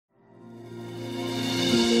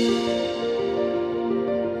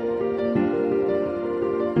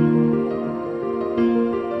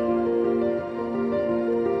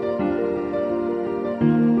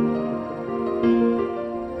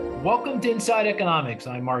Inside Economics.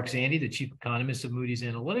 I'm Mark Zandi, the Chief Economist of Moody's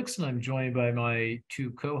Analytics, and I'm joined by my two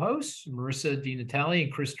co-hosts, Marisa DiNatale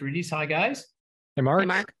and Chris Streetes. Hi, guys. Hey, Mark. Hey,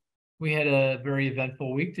 Mark. We had a very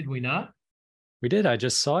eventful week, did we not? We did. I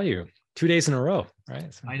just saw you 2 days in a row,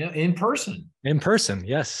 right? So, I know, in person. in person,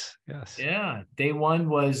 yes. Yeah. Day one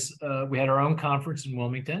was, we had our own conference in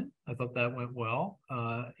Wilmington. I thought that went well.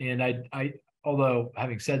 And I, although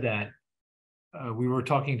having said that, we were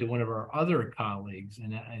talking to one of our other colleagues,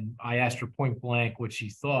 and I asked her point blank what she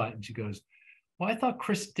thought, and she goes, "Well, I thought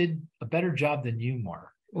Chris did a better job than you,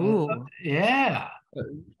 Mark." Ooh. Yeah.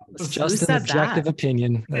 It's just an objective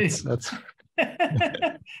opinion. That's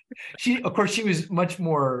She, of course, she was much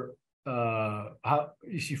more. How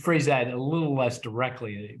she phrased that a little less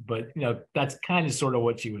directly, but that's kind of sort of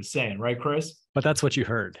what she was saying, right, Chris? But that's what you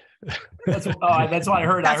heard. That's what I heard. That's I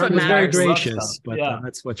heard what It was very matters. gracious, but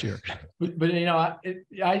that's what you heard. But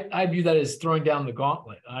I view that as throwing down the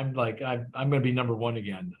gauntlet. I'm like, I'm going to be number one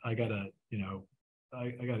again. I gotta, I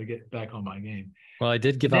gotta get back on my game. Well, I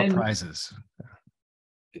did give out prizes.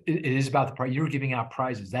 It is about the prize. You were giving out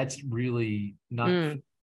prizes. That's really not.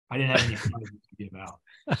 I didn't have any prizes to give out.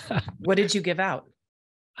 What did you give out?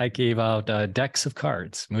 I gave out decks of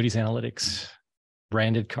cards, Moody's Analytics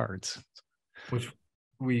branded cards. Which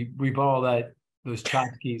we bought those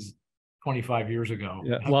tchotchkes 25 years ago.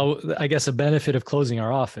 Yeah. Well, I guess a benefit of closing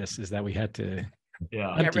our office is that we had to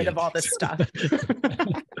Get rid of all this stuff.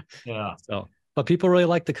 Yeah. So, but people really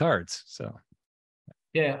like the cards. So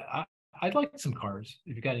yeah, I'd like some cards.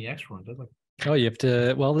 If you got any extra ones, I'd like. Oh, you have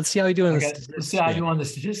to. Well, let's see how you do in Let's see how you do on the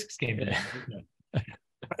statistics game. Yeah.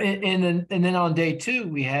 And then on day two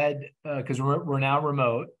we had because we're now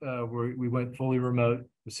remote. We went fully remote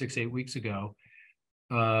 6-8 weeks ago.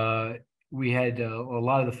 We had a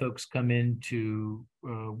lot of the folks come into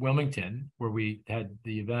Wilmington where we had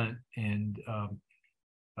the event and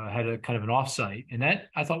had a kind of an offsite, and that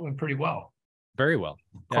I thought went pretty well. Very well.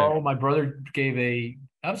 Carl, my brother, that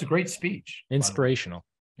was a great speech. Inspirational.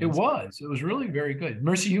 It was really very good.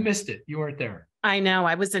 Marisa, you missed it. You weren't there. I know.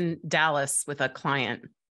 I was in Dallas with a client.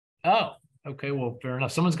 Oh, okay. Well, fair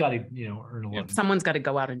enough. Someone's got to, earn a living. Someone's got to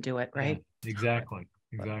go out and do it, right? Yeah, exactly.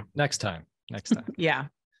 Next time. Yeah.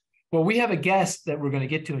 Well, we have a guest that we're going to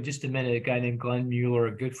get to in just a minute, a guy named Glenn Mueller,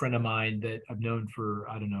 a good friend of mine that I've known for,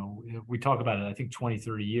 I don't know, we talk about it, I think 20,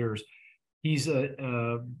 30 years. He's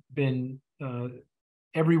been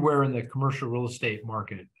everywhere in the commercial real estate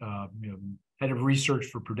market, head of research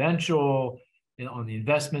for Prudential on the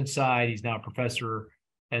investment side. He's now a professor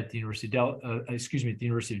at the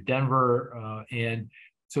University of Denver. And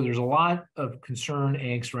so there's a lot of concern,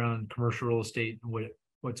 angst around commercial real estate and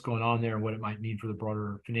what's going on there and what it might mean for the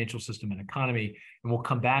broader financial system and economy. And we'll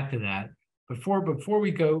come back to that. Before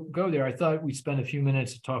we go there, I thought we'd spend a few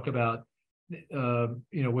minutes to talk about,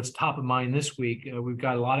 what's top of mind this week. We've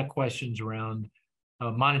got a lot of questions around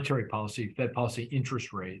monetary policy, Fed policy,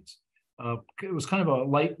 interest rates. It was kind of a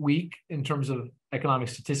light week in terms of economic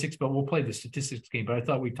statistics, but we'll play the statistics game. But I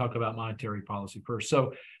thought we'd talk about monetary policy first.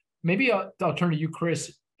 So maybe I'll turn to you,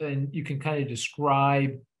 Chris, and you can kind of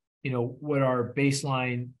describe, what our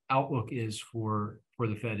baseline outlook is for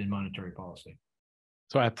the Fed in monetary policy.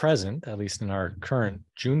 So at present, at least in our current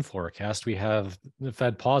June forecast, we have the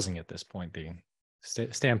Fed pausing at this point, the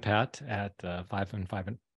stand pat at 5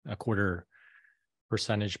 5.25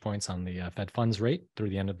 percentage points on the Fed funds rate through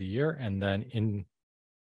the end of the year. And then in,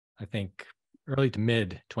 I think, early to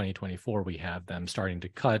mid 2024, we have them starting to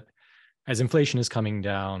cut as inflation is coming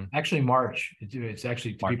down. Actually, March. It's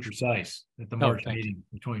actually, to be precise, at the March meeting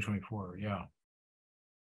in 2024. Yeah.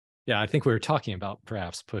 Yeah, I think we were talking about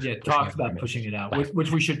perhaps pushing it out,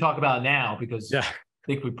 which we should talk about now because I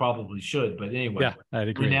think we probably should. But anyway, yeah, I'd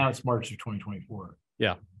agree. Now it's March of 2024.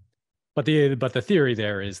 Yeah. But the theory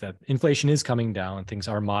there is that inflation is coming down, things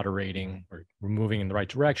are moderating, we're moving in the right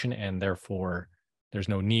direction, and therefore there's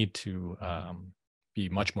no need to be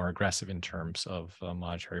much more aggressive in terms of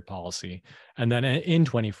monetary policy. And then in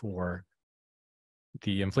 24,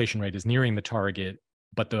 the inflation rate is nearing the target,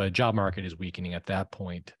 but the job market is weakening. At that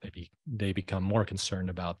point, they become more concerned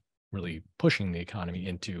about really pushing the economy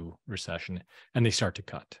into recession, and they start to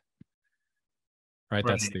cut. Right?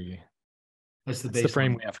 That's the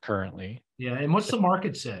frame we have currently. Yeah. And what's the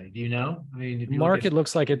market say? Do you know? I mean, the market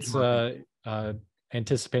looks like it's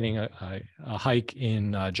anticipating a hike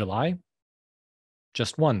in July.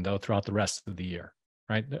 Just one, though, throughout the rest of the year.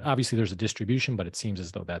 Right. Obviously, there's a distribution, but it seems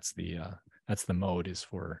as though that's the mode is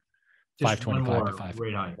for 5.25 to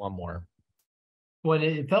 5. One more. Well,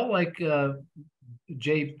 it felt like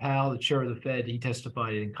Jay Powell, the chair of the Fed, he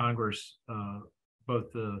testified in Congress,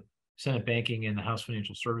 both the Senate Banking and the House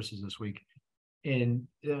Financial Services this week. and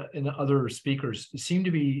other speakers seem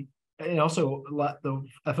to be, and also the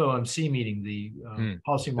FOMC meeting, the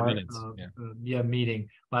policy market meeting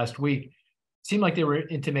last week, seemed like they were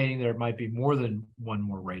intimating there might be more than one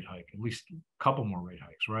more rate hike, at least a couple more rate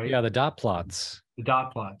hikes, right? Yeah, the dot plots. The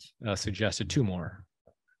dot plots suggested 2 more.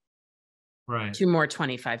 Right. 2 more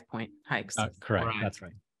 25-point hikes. Correct. Right. That's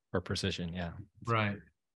right. For precision. Yeah. Right.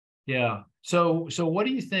 Yeah. So what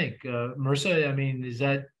do you think, Marisa? I mean, is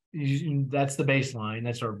that that's the baseline?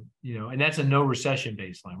 That's our, and that's a no recession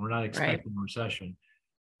baseline. We're not expecting a recession.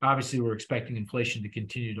 Obviously, we're expecting inflation to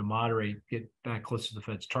continue to moderate, get back close to the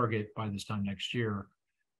Fed's target by this time next year.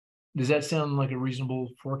 Does that sound like a reasonable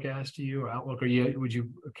forecast to you or outlook? Or would you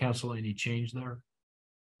counsel any change there?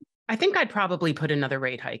 I think I'd probably put another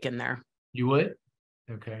rate hike in there. You would?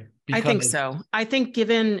 Okay. I think so. I think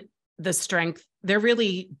given the strength, they're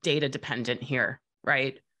really data dependent here,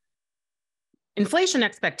 right? Inflation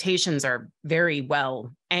expectations are very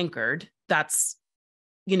well anchored. That's,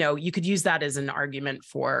 you could use that as an argument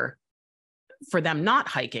for them not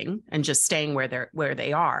hiking and just staying where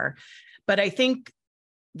they are. But I think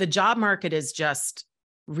the job market is just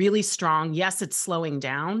really strong. Yes, it's slowing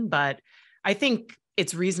down, but I think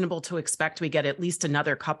it's reasonable to expect we get at least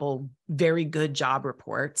another couple very good job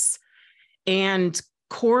reports. And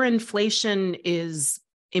core inflation is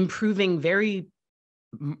improving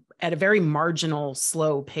at a very marginal,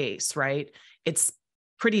 slow pace, right? It's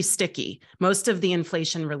pretty sticky. Most of the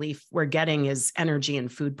inflation relief we're getting is energy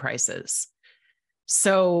and food prices.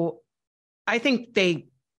 So I think they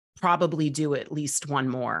probably do at least one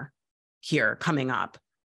more here coming up.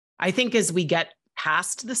 I think as we get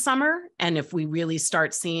past the summer, and if we really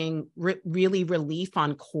start seeing really relief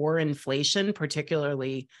on core inflation,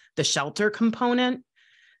 particularly the shelter component,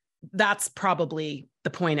 that's probably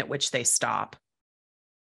the point at which they stop.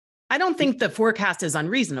 I don't think the forecast is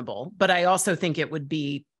unreasonable, but I also think it would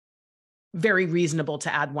be very reasonable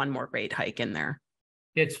to add one more rate hike in there.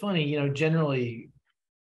 It's funny, generally,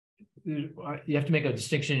 you have to make a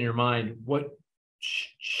distinction in your mind. What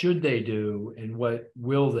should they do and what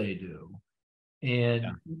will they do? And,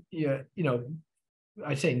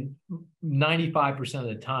 I'd say 95% of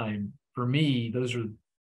the time, for me, those are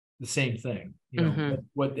the same thing.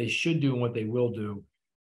 What they should do and what they will do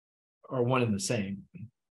are one and the same.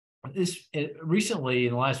 Recently,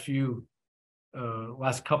 in the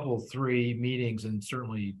last couple, 3 meetings, and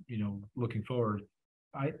certainly, looking forward,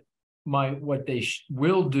 what they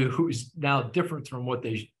will do is now different from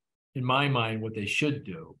in my mind, what they should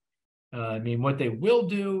do. What they will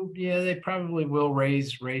do, they probably will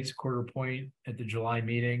raise rates 1/4 point at the July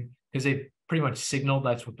meeting, because they pretty much signaled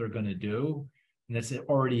that's what they're going to do. And that's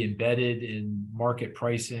already embedded in market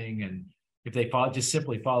pricing. And if they just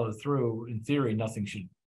simply follow through, in theory, nothing should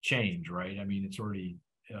change, right? It's already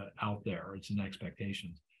out there. It's in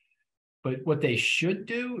expectations. But what they should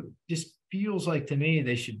do just feels like, to me,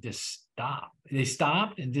 they should just stop. They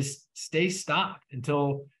stopped and just stay stopped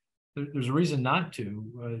until there's a reason not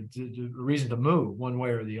to, a reason to move one way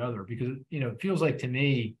or the other. Because, it feels like, to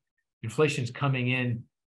me, inflation's coming in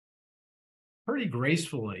pretty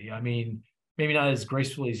gracefully. Maybe not as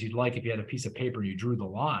gracefully as you'd like if you had a piece of paper and you drew the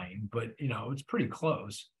line, but, it's pretty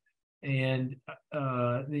close. And,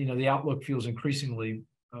 the outlook feels increasingly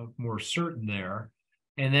more certain there.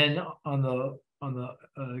 And then on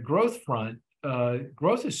the growth front,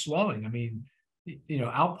 growth is slowing.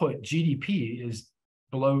 Output GDP is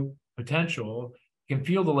below potential. You can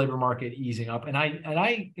feel the labor market easing up. And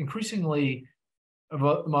I increasingly am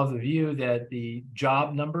of the view that the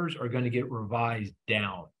job numbers are going to get revised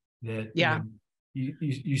down. That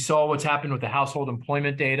you saw what's happened with the household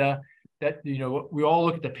employment data. That we all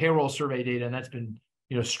look at the payroll survey data, and that's been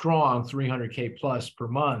strong, 300K plus per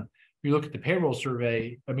month. You look at the payroll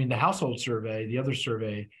survey, the household survey, the other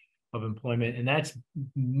survey of employment, and that's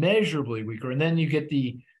measurably weaker. And then you get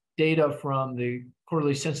the data from the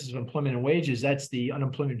quarterly census of employment and wages. That's the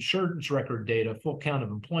unemployment insurance record data, full count of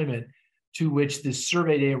employment, to which this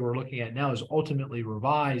survey data we're looking at now is ultimately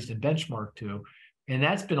revised and benchmarked to. And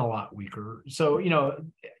that's been a lot weaker. So,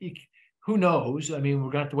 who knows? We're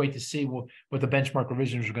going to have to wait to see what the benchmark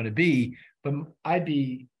revisions are going to be. But I'd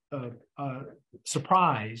be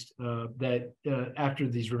surprised that after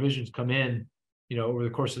these revisions come in, over the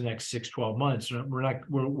course of the next 6-12 months, we're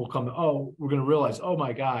going to realize, oh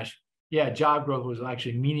my gosh, job growth was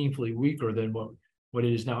actually meaningfully weaker than what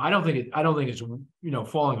it is now. I don't think it's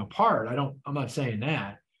falling apart. I'm not saying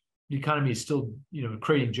that. The economy is still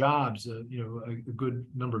creating jobs, a good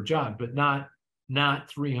number of jobs, but not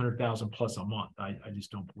 300,000 plus a month. I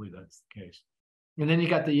just don't believe that's the case. And then you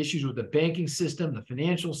got the issues with the banking system, the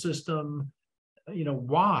financial system,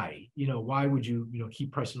 why? Why would you,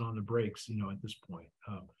 keep pressing on the brakes, at this point?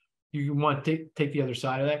 You want to take the other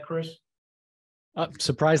side of that, Chris?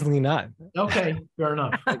 Surprisingly not. Okay, fair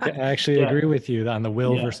enough. I actually Yeah. agree with you on the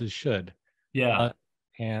will Yeah. versus should. Yeah.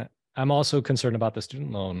 And I'm also concerned about the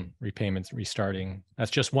student loan repayments restarting.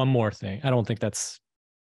 That's just one more thing. I don't think that's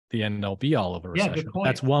the end all be all of a recession. Good point.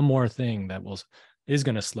 That's one more thing that is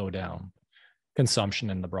going to slow down consumption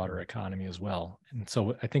in the broader economy as well. And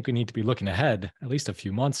so I think we need to be looking ahead at least a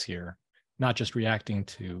few months here, not just reacting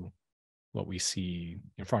to what we see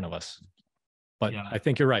in front of us. But I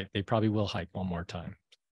think you're right. They probably will hike one more time.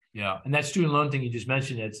 Yeah. And that student loan thing you just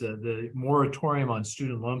mentioned, it's the moratorium on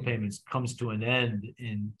student loan payments comes to an end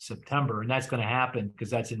in September. And that's going to happen because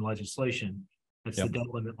that's in legislation. That's the debt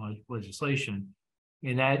limit legislation.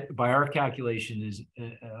 And that, by our calculation, is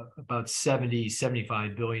about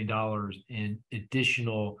 $75 billion in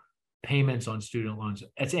additional payments on student loans.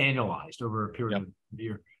 That's annualized over a period of a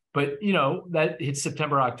year. But, that hits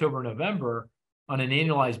September, October, November on an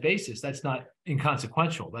annualized basis. That's not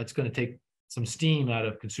inconsequential. That's going to take some steam out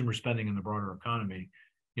of consumer spending in the broader economy.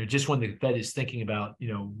 Just when the Fed is thinking about,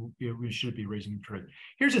 we should be raising interest.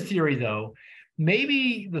 Here's a theory, though.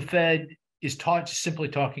 Maybe the Fed is simply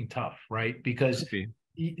talking tough, right? Because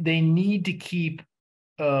they need to keep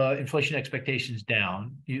inflation expectations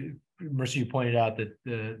down. Marisa, you pointed out that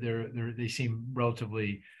they seem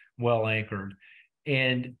relatively well anchored,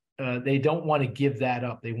 and they don't want to give that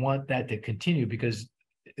up. They want that to continue because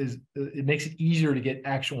it makes it easier to get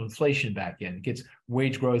actual inflation back in. It gets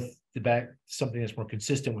wage growth back to something that's more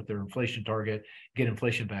consistent with their inflation target, get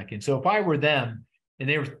inflation back in. So if I were them, and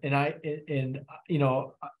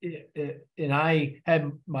I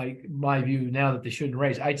had my view now that they shouldn't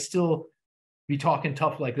raise, I'd still be talking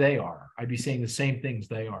tough like they are. I'd be saying the same things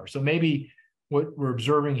they are. So maybe what we're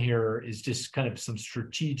observing here is just kind of some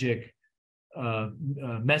strategic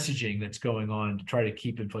messaging that's going on to try to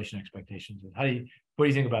keep inflation expectations. What do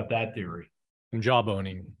you think about that theory? And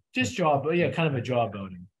jawboning. Just kind of a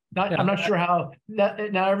jawboning. I'm not sure how.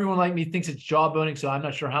 Now everyone like me thinks it's jawboning, so I'm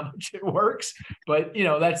not sure how much it works. But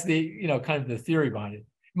that's the kind of the theory behind it.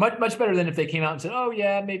 Much better than if they came out and said, "Oh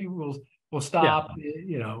yeah, maybe we'll stop."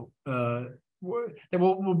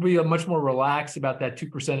 We'll be much more relaxed about that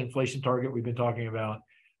 2% inflation target we've been talking about.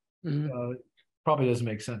 Mm-hmm. Probably doesn't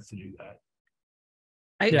make sense to do that.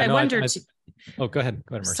 I wonder. Go ahead,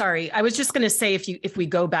 Marisa. Sorry, I was just going to say if we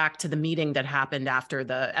go back to the meeting that happened after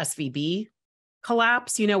the SVB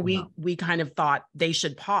collapse, we kind of thought they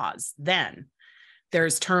should pause. Then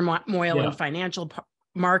there's turmoil in financial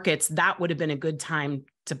markets. That would have been a good time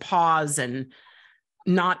to pause and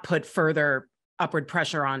not put further upward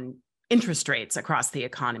pressure on interest rates across the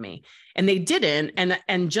economy. And they didn't.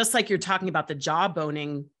 And just like you're talking about the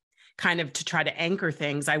jawboning kind of to try to anchor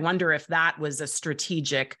things, I wonder if that was a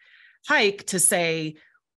strategic hike to say,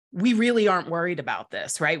 we really aren't worried about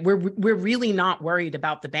this, right? We're really not worried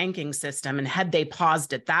about the banking system. And had they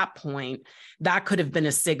paused at that point, that could have been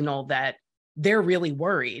a signal that they're really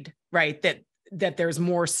worried, right? That there's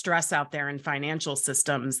more stress out there in financial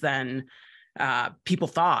systems than people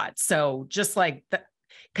thought. So just like that,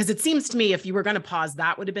 because it seems to me if you were going to pause,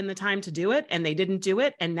 that would have been the time to do it. And they didn't do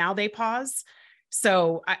it. And now they pause.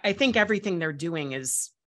 So I think everything they're doing is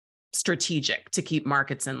strategic to keep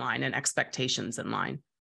markets in line and expectations in line.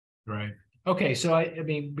 Right. Okay. So I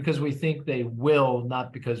mean, because we think they will,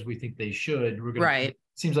 not because we think they should. It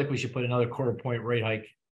seems like we should put another quarter-point rate hike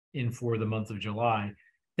in for the month of July.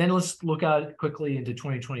 Then let's look out quickly into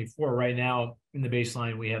 2024. Right now in the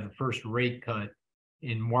baseline, we have the first rate cut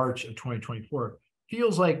in March of 2024.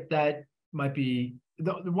 Feels like that might be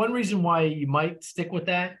the one reason why you might stick with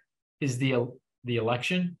that is the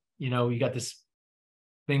election. You got this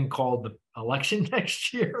thing called the election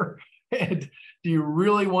next year. And do you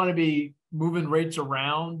really want to be moving rates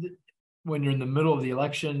around when you're in the middle of the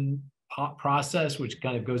election process, which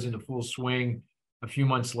kind of goes into full swing a few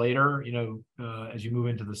months later, as you move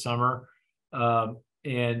into the summer?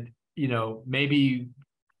 And maybe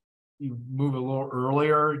you move a little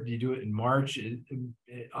earlier. Do you do it in March?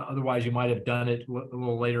 Otherwise, you might have done it a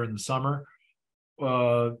little later in the summer.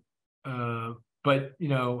 But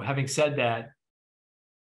having said that,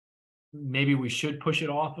 maybe we should push it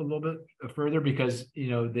off a little bit further because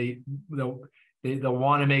they'll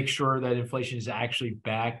want to make sure that inflation is actually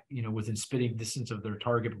back within spitting distance of their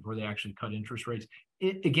target before they actually cut interest rates.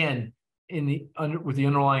 With the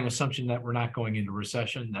underlying assumption that we're not going into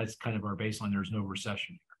recession. That's kind of our baseline. There's no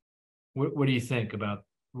recession here. What do you think about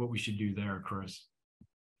what we should do there, Chris?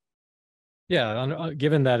 Yeah,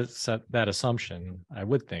 given that assumption, I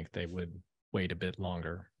would think they would wait a bit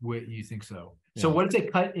longer. You think so? So what if they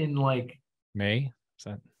cut in like May. Is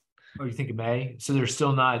that? Oh, you think of May? So they're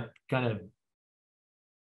still not kind of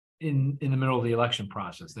in the middle of the election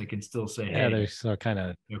process. They can still say, Yeah, hey, they're so kind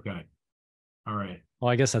of. okay, all right,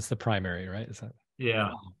 Well, I guess that's the primary, right? Is that?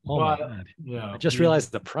 yeah. Oh my God! Yeah. I just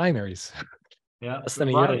realized the primaries. Yeah, Less than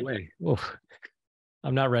a year away. Oh,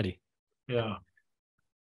 I'm not ready. Yeah.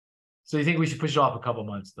 So you think we should push it off a couple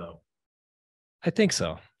months, though? I think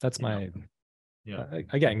so. That's my. Yeah.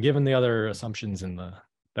 Again, given the other assumptions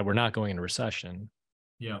that we're not going into recession.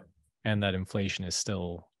 Yeah. And that inflation is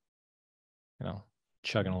still,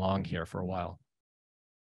 chugging along here for a while.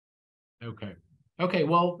 Okay. Okay.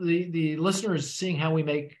 Well, the listeners seeing how we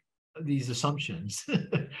make these assumptions,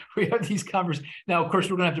 we have these conversations. Now, of course,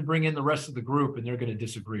 we're going to have to bring in the rest of the group, and they're going to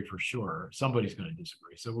disagree for sure. Somebody's going to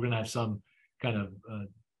disagree. So we're going to have some kind of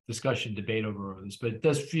discussion, debate over this. But it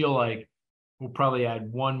does feel like we'll probably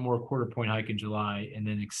add one more quarter point hike in July, and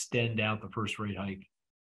then extend out the first rate hike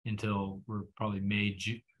until we're probably May.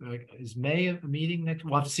 Is May a meeting next?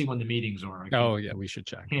 We'll have to see when the meetings are. Oh yeah, we should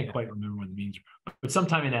check. Can't quite remember when the meetings are, but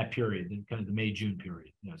sometime in that period, kind of the May-June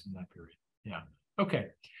period. Yes, in that period. Yeah. Okay.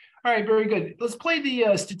 All right. Very good. Let's play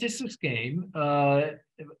the statistics game.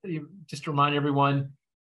 Just to remind everyone,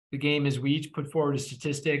 the game is we each put forward a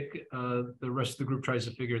statistic. The rest of the group tries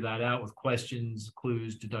to figure that out with questions,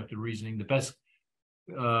 clues, deductive reasoning. The best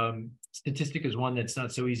statistic is one that's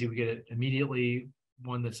not so easy we get it immediately,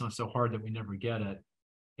 one that's not so hard that we never get it.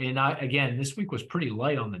 And again, this week was pretty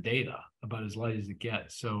light on the data, about as light as it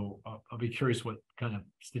gets. So I'll be curious what kind of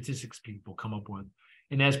statistics people come up with.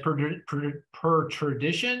 And as per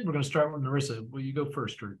tradition, we're going to start with Marisa. Will you go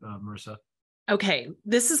first, Marisa? Okay,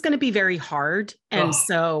 this is going to be very hard. And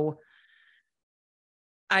so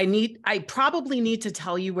I probably need to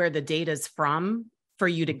tell you where the data's from for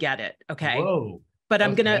you to get it. Okay. Whoa. But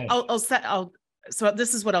I'm so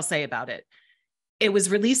this is what I'll say about it. It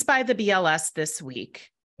was released by the BLS this week.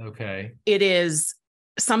 Okay. It is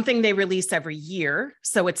something they release every year.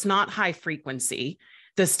 So it's not high frequency.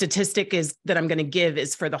 The statistic that I'm going to give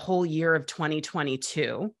is for the whole year of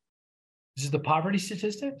 2022. This is the poverty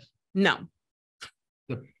statistics? No.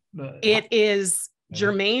 It is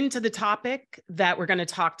germane to the topic that we're going to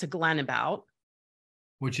talk to Glenn about.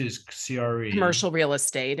 Which is CRE. Commercial real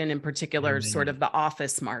estate, and in particular, sort of the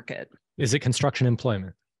office market. Is it construction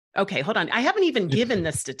employment? Okay, hold on. I haven't even given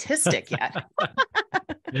the statistic yet.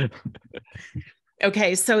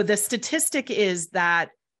 Okay, so the statistic is that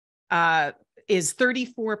is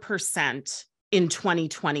 34% in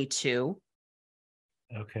 2022.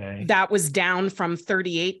 Okay. That was down from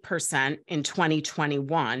 38% in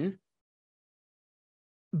 2021,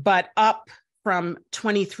 but up from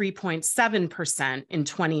 23.7% in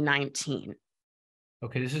 2019.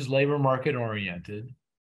 Okay, this is labor market oriented.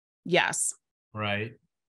 Yes. Right.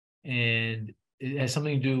 And it has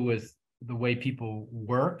something to do with the way people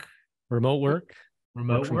work. Remote work?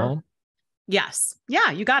 Remote from work? home? Yes.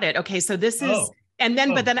 Yeah, you got it. Okay, so this is, and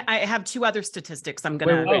then, but then I have two other statistics I'm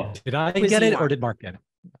going to. Wait, did I get it or did Mark get it?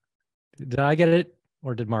 Did I get it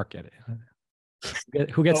or did Mark get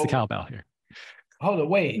it? Who gets the cowbell here? Hold on,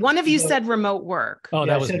 wait. One of you said remote work. Oh,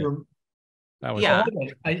 yeah, that was yeah.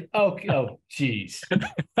 Geez.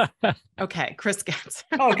 Okay, Chris gets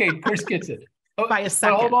it. Okay, Chris gets it. By a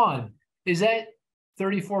second. Hold on. Is that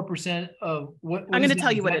 34% of what I'm going to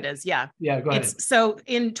tell you what it is. Yeah. Yeah, go ahead. So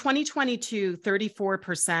in 2022,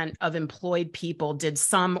 34% of employed people did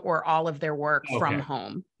some or all of their work from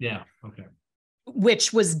home. Yeah. Okay.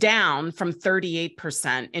 Which was down from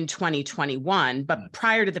 38% in 2021. But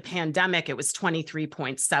prior to the pandemic, it was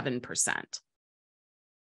 23.7%.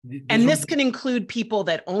 And this can include people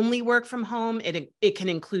that only work from home. It can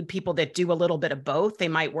include people that do a little bit of both. They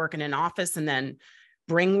might work in an office and then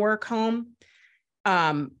bring work home.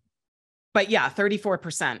 But yeah,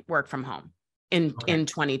 34% work from home in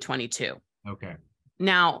 2022. Okay.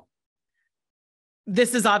 Now,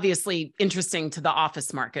 this is obviously interesting to the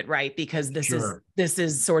office market, right? Because this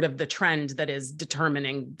is sort of the trend that is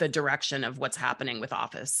determining the direction of what's happening with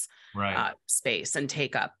office space and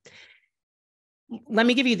take up. Let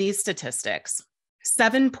me give you these statistics.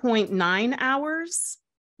 7.9 hours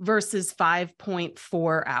versus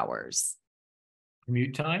 5.4 hours.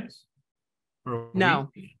 Commute times? No.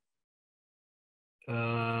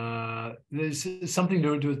 There's something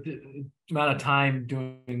to do with the amount of time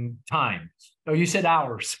doing time. Oh, you said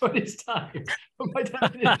hours. What is time? My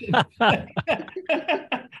definition.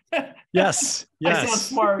 Yes. I sound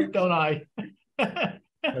smart, don't I?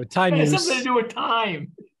 Time use. Something to do with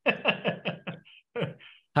time.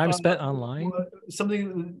 Time spent online.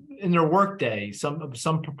 Something in their workday.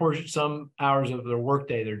 Some proportion, some hours of their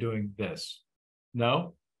workday, they're doing this.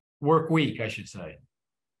 No, work week, I should say.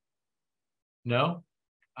 No,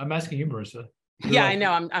 I'm asking you, Marissa. Yeah, I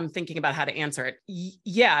know. I'm thinking about how to answer it.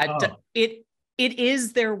 Yeah, it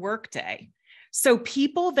is their work day. So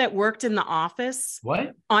people that worked in the office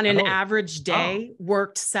on an average day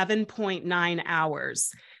worked 7.9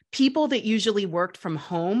 hours. People that usually worked from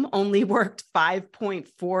home only worked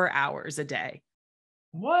 5.4 hours a day.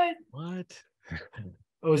 What? What?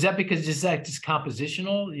 Oh, is that because just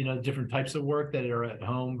compositional, different types of work that are at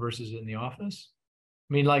home versus in the office?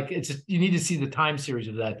 I mean, like you need to see the time series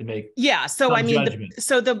of that to make. Yeah. So I mean, judgment.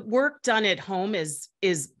 So the work done at home is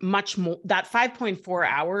much more. That 5.4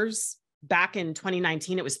 hours back in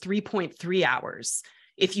 2019, it was 3.3 hours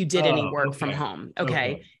if you did any work from home.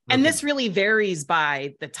 Okay. And this really varies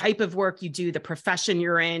by the type of work you do, the profession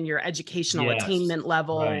you're in, your educational attainment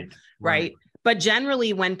level, right? But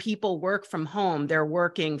generally, when people work from home, they're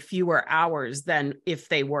working fewer hours than if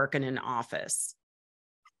they work in an office.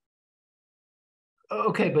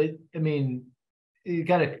 Okay, but I mean, you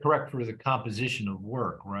got to correct for the composition of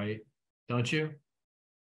work, right? Don't you?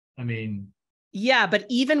 I mean, yeah, but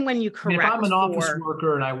even when you correct, if I'm an office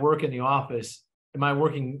worker and I work in the office, am I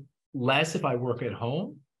working less if I work at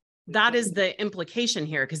home? That is the implication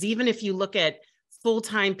here, because even if you look at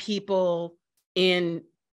full-time people in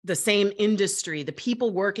the same industry, the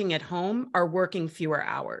people working at home are working fewer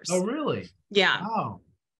hours. Oh, really? Yeah.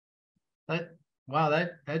 Wow.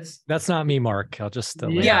 That's not me, Mark. I'll just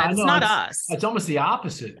yeah, it's not us. It's almost the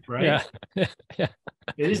opposite, right? Yeah.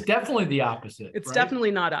 It is definitely the opposite. It's definitely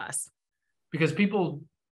not us. Because people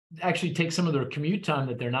actually take some of their commute time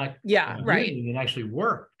that they're not and actually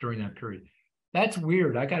work during that period. That's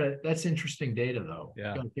weird. That's interesting data though.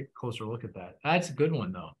 Yeah. Gotta take a closer look at that. That's a good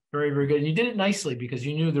one though. Very, very good. And you did it nicely because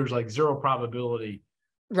you knew there's like zero probability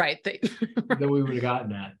that we would have gotten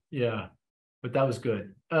that. Yeah. But that was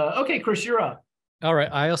good. Okay, Chris, you're up. All right.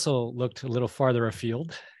 I also looked a little farther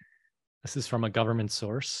afield. This is from a government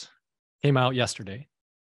source. Came out yesterday.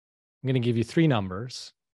 I'm going to give you 3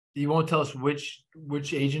 numbers. You won't tell us which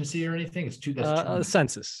agency or anything? It's two. That's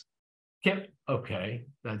census. Okay.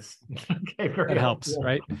 That's okay. That helps,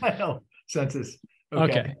 right? Census.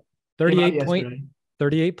 Okay.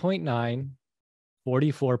 38.9,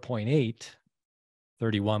 44.8,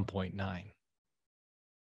 31.9.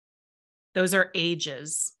 Those are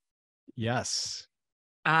ages. Yes.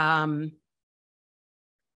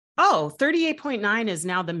 38.9 is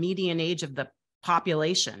now the median age of the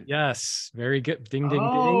population. Yes. Very good. Ding, ding, ding.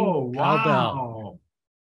 Oh, wow. Cowbell.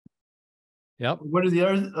 Yep. What are the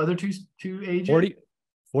other two ages?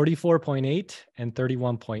 44.8 and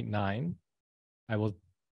 31.9. I will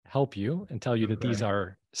help you and tell you that these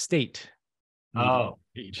are state age. Well,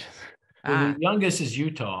 the youngest is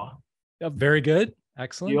Utah. Yep, very good.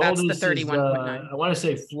 Excellent. That's the 31.9. I want to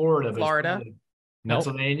say Florida. Nope.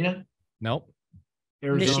 Pennsylvania? Nope.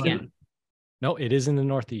 Arizona? Michigan? No, it is in the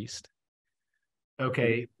Northeast.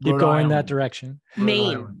 Okay. Keep going that direction.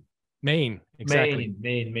 Maine. Exactly.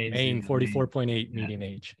 Maine, 44.8 median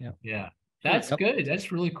age. Yeah. Yeah. That's good.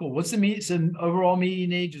 That's really cool. What's the overall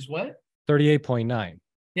median age is what? 38.9.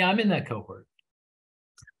 Yeah, I'm in that cohort.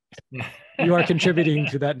 You are contributing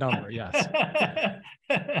to that number, yes.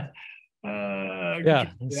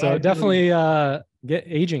 So definitely get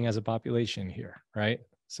aging as a population here, right?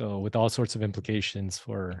 So with all sorts of implications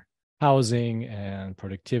for housing and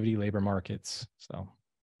productivity, labor markets. So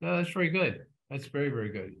no, that's very good. That's very, very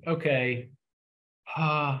good. Okay.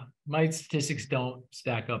 My statistics don't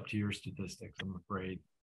stack up to your statistics, I'm afraid.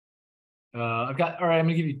 All right, I'm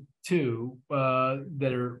gonna give you 2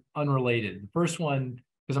 that are unrelated. The first one,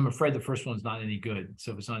 because I'm afraid the first one's not any good.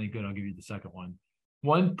 So if it's not any good, I'll give you the second one.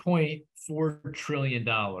 $1.4 trillion,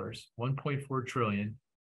 1.4 trillion,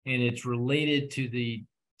 and it's related to the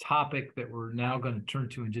topic that we're now going to turn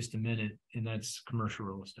to in just a minute, and that's commercial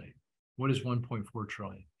real estate. What is 1.4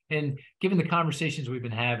 trillion? And given the conversations we've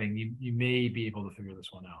been having, you may be able to figure this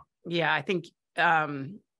one out. Yeah, I think I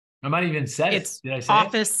might even say it's Did I say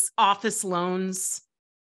office loans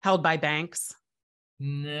held by banks.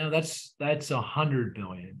 No, that's 100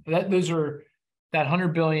 billion. That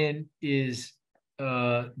 100 billion is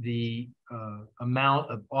the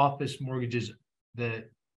amount of office mortgages that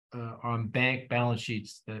are on bank balance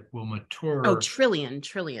sheets that will mature. Oh, trillion.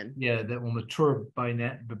 Yeah, that will mature by the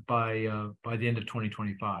end of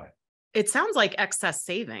 2025. It sounds like excess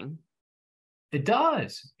saving. It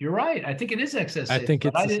does. You're right. I think it is excess saving. I think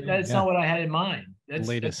that's not what I had in mind. That's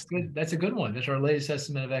latest. That's good. That's a good one. That's our latest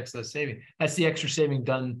estimate of excess saving. That's the extra saving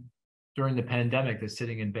done during the pandemic that's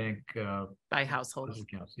sitting in bank by households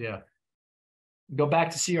accounts. Yeah. Go back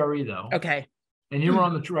to CRE though. Okay. And you were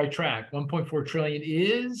on the right track. 1.4 trillion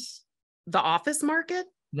is the office market?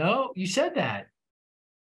 No, you said that.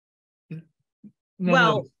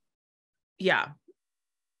 Well, yeah.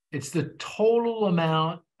 It's the total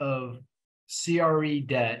amount of CRE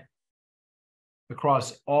debt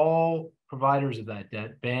across all providers of that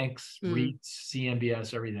debt, banks, REITs,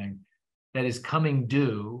 CMBS, everything, that is coming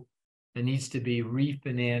due, that needs to be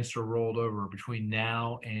refinanced or rolled over between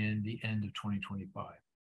now and the end of 2025.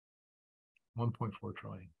 1.4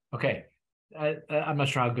 trillion. Okay. I'm not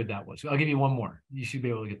sure how good that was. I'll give you one more. You should be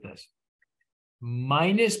able to get this.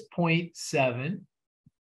 Minus 0.7,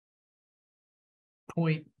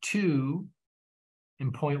 0.2,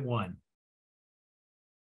 and 0.1.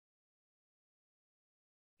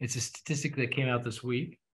 It's a statistic that came out this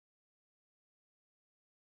week.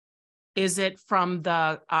 Is it from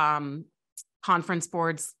the conference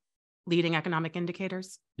board's leading economic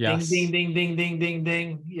indicators? Yes. Ding, ding, ding, ding, ding, ding,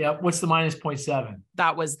 ding. Yeah. What's the minus 0.7?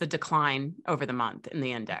 That was the decline over the month in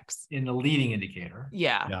the index. In the leading indicator.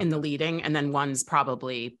 Yeah. In the leading. And then one's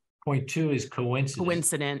probably 0.2 is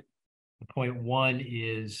coincident. 0.1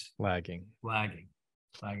 is lagging.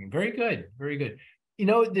 Very good. Very good. You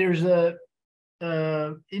know, there's a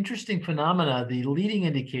interesting phenomena. The leading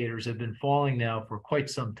indicators have been falling now for quite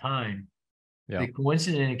some time. Yeah. The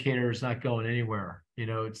coincident indicator is not going anywhere. You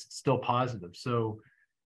know, it's still positive. So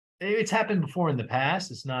it's happened before in the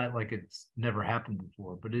past. It's not like it's never happened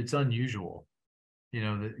before, but it's unusual. You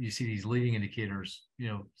know, that you see these leading indicators, you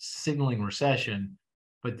know, signaling recession,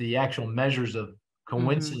 but the actual measures of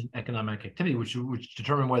coincident economic activity, which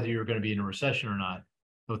determine whether you're going to be in a recession or not.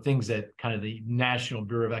 So things that kind of the National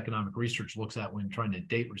Bureau of Economic Research looks at when trying to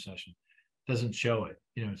date recession, doesn't show it.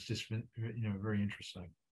 You know, it's just, you know, very interesting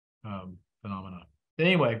phenomena. But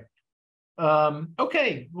anyway,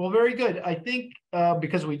 okay, well, very good. I think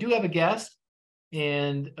because we do have a guest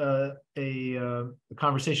and a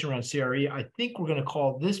conversation around CRE, I think we're going to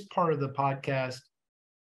call this part of the podcast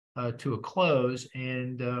to a close,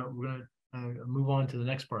 and we're going to move on to the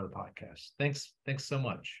next part of the podcast. Thanks so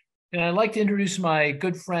much. And I'd like to introduce my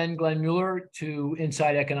good friend, Glenn Mueller, to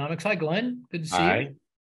Inside Economics. Hi, Glenn. Good to see you. Hi.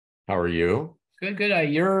 How are you? Good.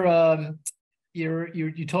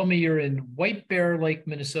 You told me you're in White Bear Lake,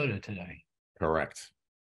 Minnesota today. Correct.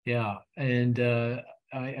 Yeah. And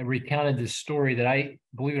I recounted this story that I,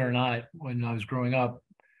 believe it or not, when I was growing up,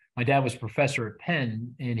 my dad was a professor at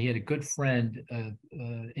Penn, and he had a good friend,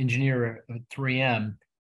 engineer at 3M,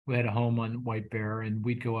 who had a home on White Bear, and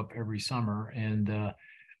we'd go up every summer. And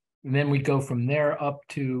then we'd go from there up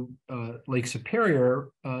to Lake Superior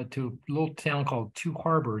to a little town called Two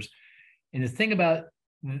Harbors. And the thing about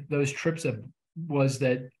those trips was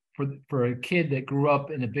that for a kid that grew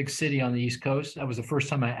up in a big city on the East Coast, that was the first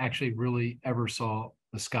time I actually really ever saw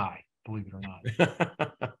the sky, believe it or not.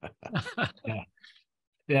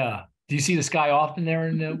 Yeah. Do you see the sky often there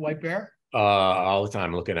in White Bear? All the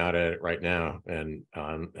time, looking out at it right now, and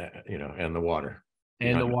and the water.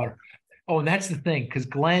 And the water. Oh, and that's the thing, because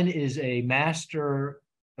Glenn is a master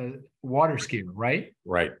water skier, right?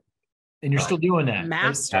 Right. And you're still doing that.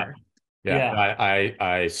 Master. Yeah.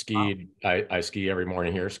 I skied. Wow. I ski every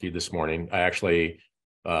morning here. Skied this morning. I actually,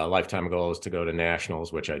 lifetime goal is to go to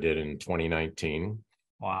nationals, which I did in 2019.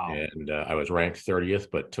 Wow. And I was ranked 30th,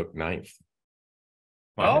 but took 9th.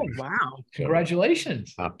 Oh, wow.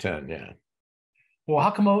 Congratulations. Top 10, yeah. Well,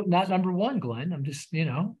 how come not number one, Glenn? I'm just,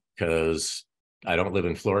 because I don't live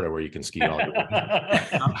in Florida where you can ski all year.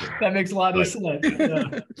 That makes a lot of sense.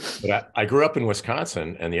 Yeah. But I grew up in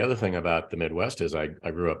Wisconsin, and the other thing about the Midwest is I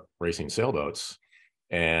grew up racing sailboats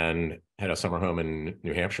and had a summer home in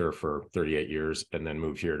New Hampshire for 38 years, and then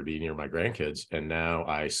moved here to be near my grandkids. And now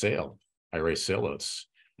I sail. I race sailboats.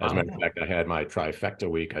 As a matter of fact, I had my trifecta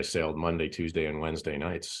week. I sailed Monday, Tuesday, and Wednesday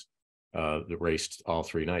nights. Raced all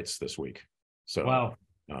 3 nights this week. So wow,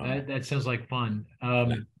 that sounds like fun.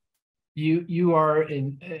 You are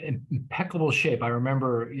in impeccable shape. I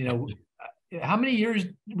remember, how many years?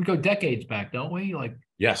 We go decades back, don't we?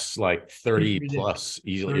 Yes, like 30 plus,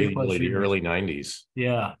 easily the early 90s.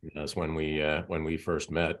 Yeah, that's when we first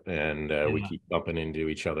met, and we keep bumping into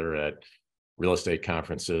each other at real estate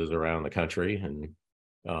conferences around the country, and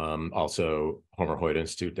also Homer Hoyt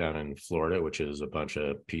Institute down in Florida, which is a bunch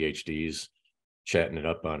of PhDs chatting it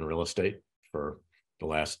up on real estate for the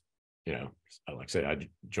last, like I say, I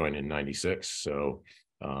joined in 96. So,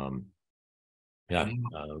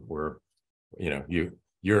 we're,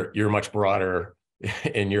 you're much broader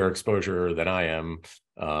in your exposure than I am.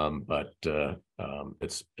 But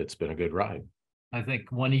it's been a good ride. I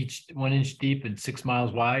think one inch deep and 6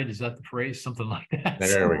 miles wide. Is that the phrase? Something like that.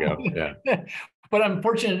 There we go. Yeah. But I'm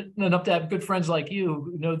fortunate enough to have good friends like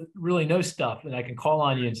you who really know stuff, and I can call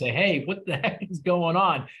on you and say, "Hey, what the heck is going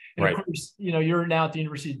on?" And right. Of course, you're now at the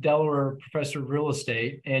University of Delaware, professor of real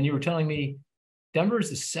estate, and you were telling me Denver is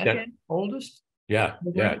the second oldest? Yeah.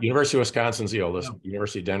 University of Wisconsin's the oldest. Oh.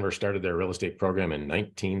 University of Denver started their real estate program in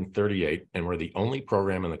 1938, and we're the only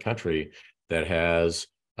program in the country that has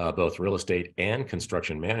both real estate and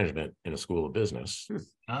construction management in a school of business.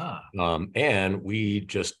 And we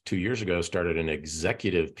just 2 years ago started an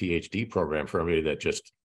executive PhD program for everybody that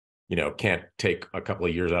just, can't take a couple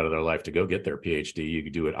of years out of their life to go get their PhD. You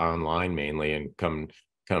could do it online mainly and come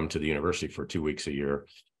to the university for 2 weeks a year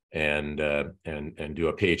and do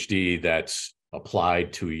a PhD that's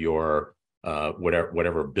applied to your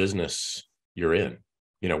whatever business you're in,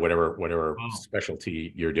 whatever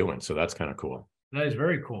specialty you're doing. So that's kind of cool. That is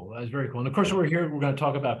very cool. That is very cool. And of course, we're going to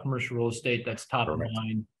talk about commercial real estate. That's top of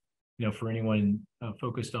mind, for anyone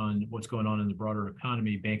focused on what's going on in the broader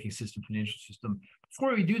economy, banking system, financial system.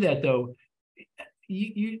 Before we do that, though,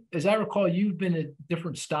 you as I recall, you've been at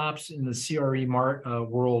different stops in the CRE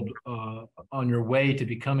world on your way to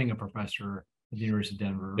becoming a professor at the University of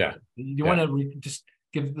Denver. Yeah. Do you want to just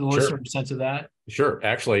give the listener a sense of that? Sure.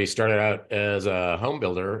 Actually, started out as a home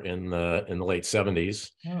builder in the late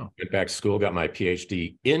 70s. Oh. Went back to school, got my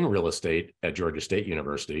PhD in real estate at Georgia State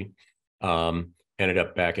University. Ended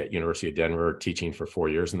up back at University of Denver teaching for 4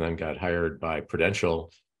 years, and then got hired by Prudential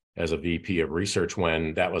as a VP of research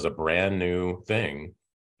when that was a brand new thing.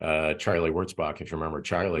 Charlie Wurzbach, if you remember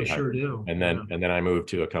Charlie. I sure do. And then I moved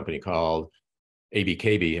to a company called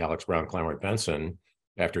ABKB, Alex Brown Clanwick Benson.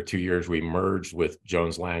 After 2 years, we merged with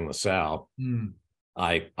Jones Lang LaSalle.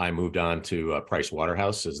 I moved on to Price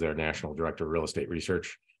Waterhouse as their national director of real estate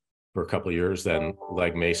research for a couple of years. Then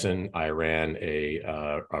Legg Mason, I ran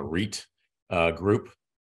a REIT group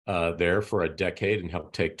there for a decade and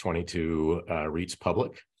helped take 22 REITs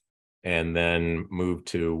public. And then moved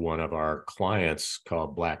to one of our clients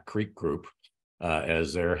called Black Creek Group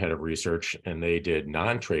as their head of research. And they did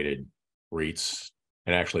non-traded REITs,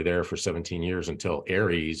 and actually there for 17 years until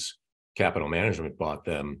Ares Capital Management bought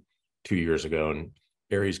them 2 years ago. And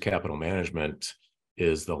Ares Capital Management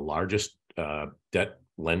is the largest debt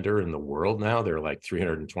lender in the world now. They're like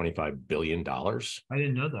 $325 billion. I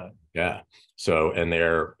didn't know that. Yeah. So,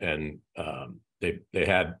 they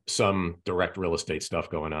had some direct real estate stuff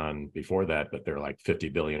going on before that, but they're like 50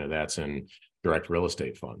 billion of that's in direct real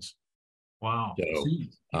estate funds. Wow.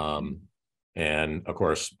 So, and of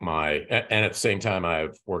course, and at the same time,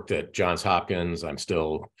 I've worked at Johns Hopkins. I'm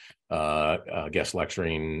still guest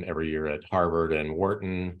lecturing every year at Harvard and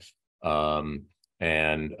Wharton. Been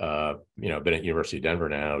at University of Denver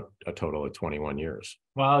now a total of 21 years.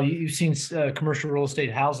 Wow, you've seen commercial real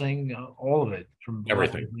estate, housing, all of it from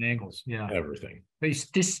everything angles. Yeah, everything. But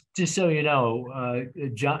just so you know,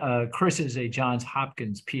 Cris is a Johns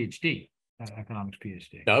Hopkins PhD, economics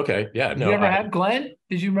PhD. Okay, yeah. Did you ever have Glenn?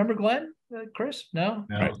 Did you remember Glenn, Cris? No.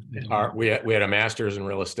 Right. We had a master's in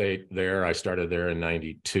real estate there. I started there in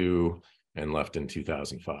 '92 and left in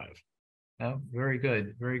 2005. Oh, very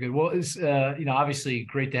good. Very good. Well, it's, obviously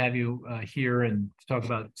great to have you here and to talk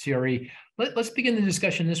about CRE. Let's begin the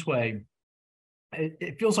discussion this way.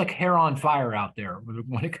 It feels like hair on fire out there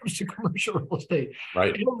when it comes to commercial real estate.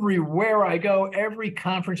 Right. Everywhere I go, every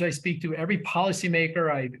conference I speak to, every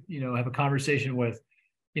policymaker I, have a conversation with,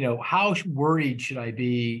 how worried should I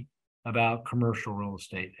be about commercial real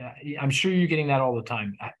estate? I'm sure you're getting that all the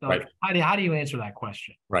time. Right. How do you answer that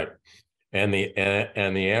question? Right. And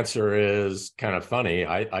the answer is kind of funny.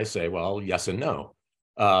 I say, well, yes and no.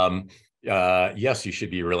 Yes, you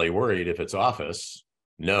should be really worried if it's office.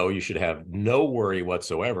 No, you should have no worry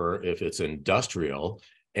whatsoever if it's industrial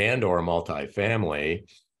and or multifamily.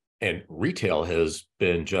 And retail has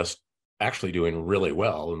been just actually doing really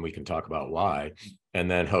well, and we can talk about why. And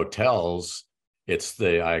then hotels, it's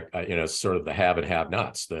sort of the have and have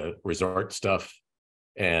nots. The resort stuff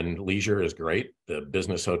and leisure is great. The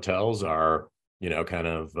business hotels are, kind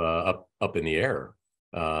of up in the air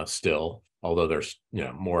still, although there's,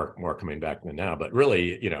 more coming back than now. But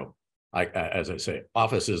really, as I say,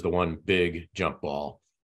 office is the one big jump ball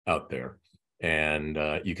out there. And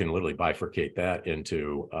you can literally bifurcate that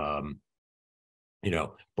into,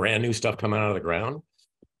 brand new stuff coming out of the ground,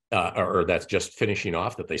 or that's just finishing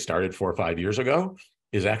off that they started 4 or 5 years ago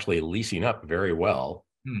is actually leasing up very well.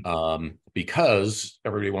 Because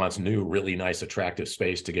everybody wants new, really nice, attractive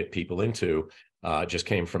space to get people into. Just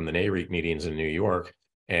came from the NAREIT meetings in New York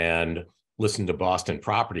and listened to Boston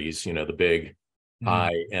Properties, the big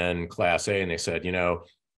high-end Class A, and they said,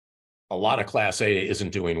 a lot of Class A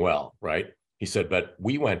isn't doing well, right? He said, but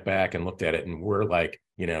we went back and looked at it, and we're like,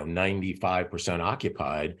 95%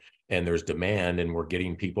 occupied, and there's demand, and we're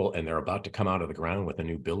getting people, and they're about to come out of the ground with a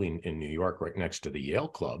new building in New York right next to the Yale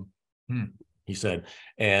Club. He said,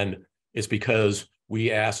 and it's because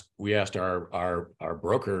we asked our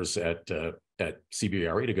brokers at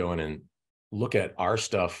CBRE to go in and look at our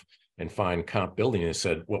stuff and find comp building, and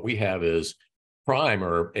said what we have is prime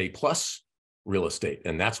or A+ real estate,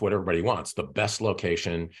 and that's what everybody wants, the best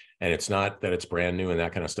location. And it's not that it's brand new and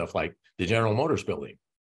that kind of stuff. Like the General Motors building,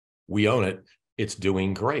 we own it, it's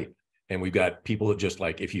doing great, and we've got people that just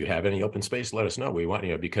like, if you have any open space, let us know, we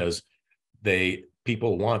want, because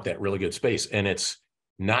people want that really good space. And it's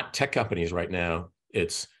not tech companies right now,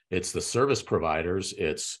 it's the service providers,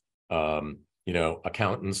 it's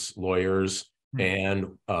accountants, lawyers, and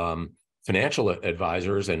financial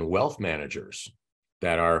advisors and wealth managers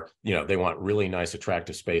that are, they want really nice,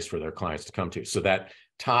 attractive space for their clients to come to. So that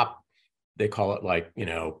top, they call it like,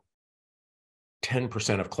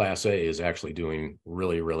 10% of Class A is actually doing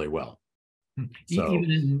really, really well. So,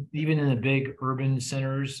 even in the big urban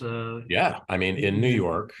centers. Yeah, I mean, in New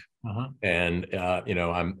York, and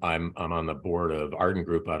I'm on the board of Arden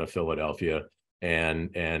Group out of Philadelphia,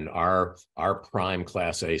 and our prime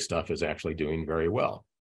Class A stuff is actually doing very well.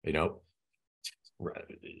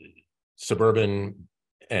 Suburban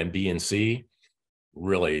and B and C,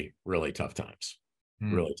 really, really tough times,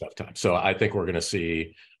 really tough times. So I think we're going to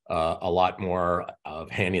see a lot more of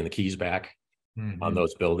handing the keys back on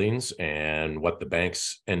those buildings, and what the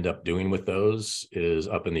banks end up doing with those is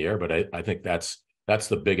up in the air. But I think that's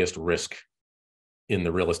the biggest risk in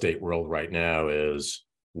the real estate world right now, is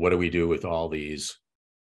what do we do with all these,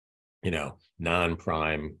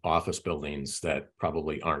 non-prime office buildings that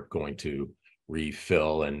probably aren't going to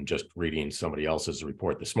refill. And just reading somebody else's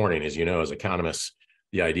report this morning, as as economists,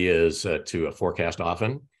 the idea is to forecast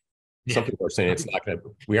often. Yeah. Some people are saying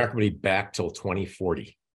we aren't going to be back till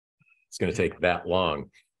 2040. It's going to take that long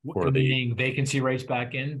for meaning vacancy rates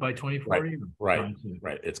back in by 2040. Right.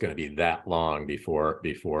 It's going to be that long before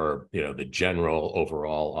the general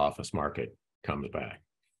overall office market comes back.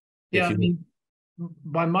 Yeah, tell me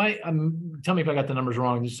if I got the numbers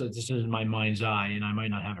wrong. This is in my mind's eye, and I might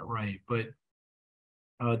not have it right, but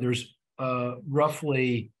there's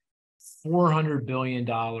roughly $400 billion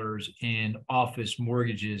in office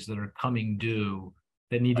mortgages that are coming due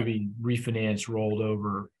that need to be refinanced, rolled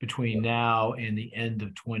over between now and the end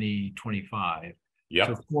of 2025. Yeah.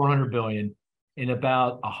 So 400 billion, and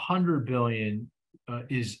about 100 billion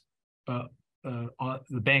is the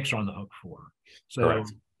banks are on the hook for. So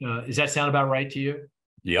does that sound about right to you?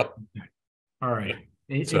 Yep. All right.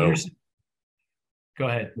 So go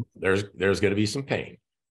ahead. There's going to be some pain.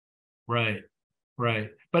 Right.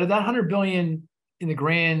 But at that 100 billion in the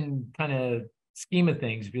grand kind of scheme of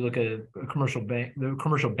things, if you look at a commercial bank, the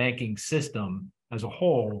commercial banking system as a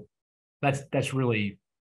whole, that's really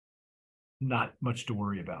not much to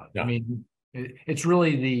worry about. Yeah. I mean, it's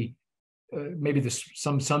really maybe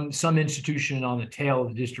some institution on the tail of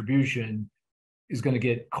the distribution is going to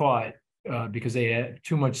get caught because they had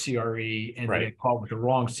too much CRE, and they get caught with the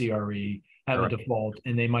wrong CRE, have a default,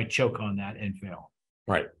 and they might choke on that and fail.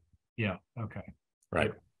 Right. Yeah. Okay.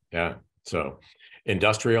 Right. Yeah. So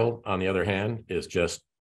industrial, on the other hand, is just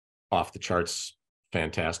off the charts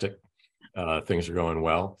fantastic. Things are going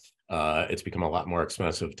well. It's become a lot more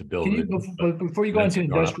expensive to build. Before you go into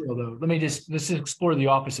industrial, though, let's explore the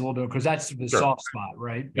office a little bit, because that's the soft spot,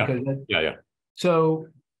 right? Yeah. Yeah. So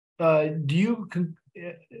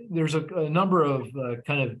there's a number of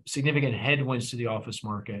kind of significant headwinds to the office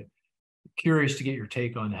market. Curious to get your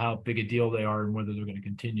take on how big a deal they are and whether they're going to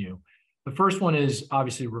continue. The first one is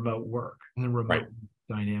obviously remote work and the remote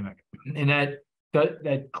dynamic, and that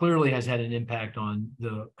clearly has had an impact on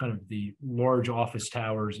the kind of the large office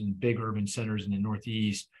towers and big urban centers in the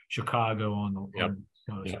Northeast, Chicago on the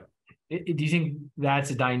coast. Do you think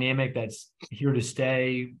that's a dynamic that's here to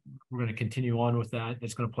stay? We're going to continue on with that.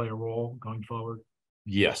 That's going to play a role going forward.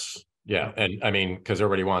 Yes. Yeah. And I mean, because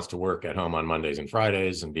everybody wants to work at home on Mondays and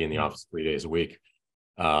Fridays and be in the office 3 days a week.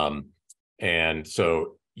 And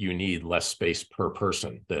so you need less space per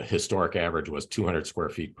person. The historic average was 200 square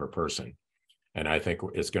feet per person. And I think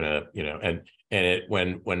it's going to,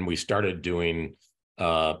 when we started doing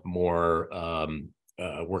more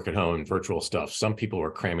work at home and virtual stuff, some people were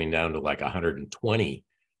cramming down to like 120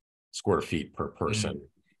 square feet per person.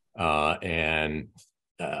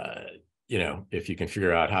 If you can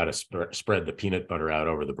figure out how to spread the peanut butter out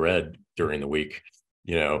over the bread during the week,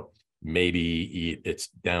 maybe it's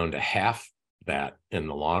down to half that in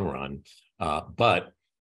the long run. But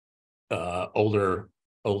older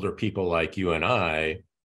people like you and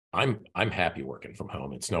I'm happy working from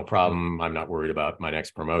home. It's no problem. I'm not worried about my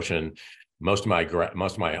next promotion. Most of my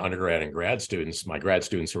undergrad and grad students, my grad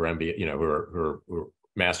students who are MBA, who are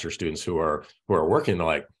master students who are working, they're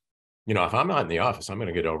like, You know, if I'm not in the office, I'm going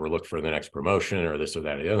to get overlooked for the next promotion or this or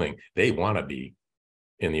that or the other thing. They want to be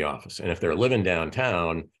in the office. And if they're living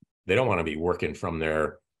downtown, they don't want to be working from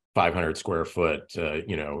their 500 square foot,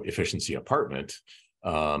 efficiency apartment.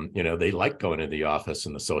 They like going to the office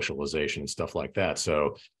and the socialization and stuff like that.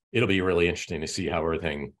 So it'll be really interesting to see how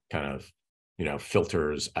everything kind of,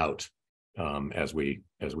 filters out as we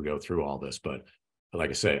go through all this. But like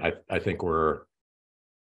I say, I think we're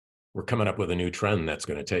coming up with a new trend that's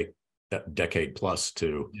going to take a decade plus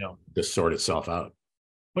to sort itself out.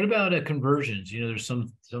 What about conversions? There's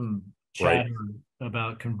some chatter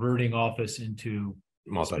about converting office into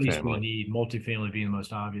multifamily. We need multifamily being the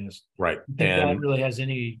most obvious. Right. You think that really has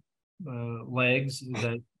any legs? Is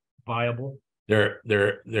that viable?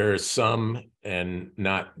 There's some, and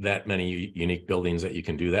not that many unique buildings that you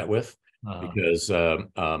can do that with. Because one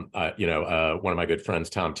of my good friends,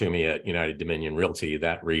 Tom Toomey at United Dominion Realty,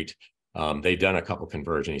 that REIT, they've done a couple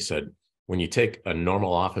conversions. He said, when you take a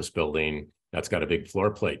normal office building that's got a big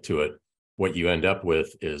floor plate to it, what you end up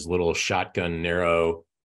with is little shotgun narrow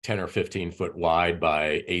 10 or 15 foot wide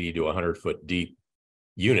by 80 to 100 foot deep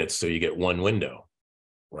units. So you get one window,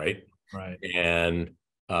 right? Right. And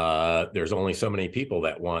there's only so many people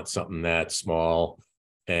that want something that small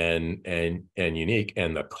and unique,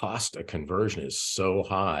 and the cost of conversion is so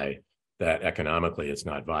high that economically it's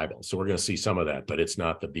not viable. So we're going to see some of that, but it's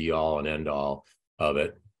not the be all and end all of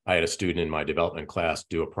it. I had a student in my development class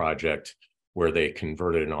do a project where they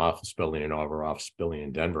converted an office building, an over office building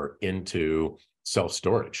in Denver, into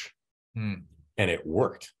self-storage. And it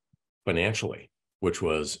worked financially, which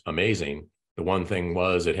was amazing. The one thing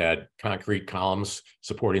was it had concrete columns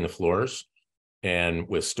supporting the floors, and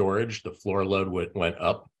with storage, the floor load went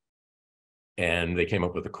up, and they came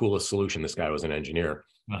up with the coolest solution. This guy was an engineer.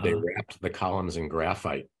 They wrapped the columns in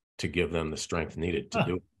graphite to give them the strength needed to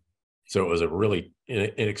do it. So it was a really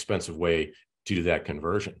inexpensive way to do that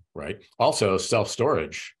conversion, right? Also,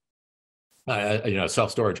 self-storage, close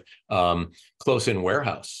in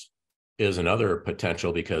warehouse is another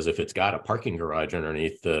potential, because if it's got a parking garage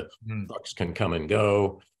underneath, the trucks can come and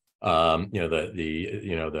go.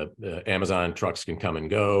 The Amazon trucks can come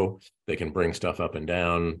and go. They can bring stuff up and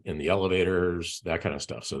down in the elevators, that kind of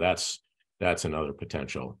stuff. So that's another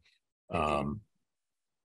potential.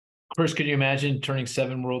 First, can you imagine turning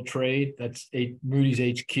 7 World Trade, that's Moody's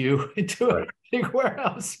HQ, into a big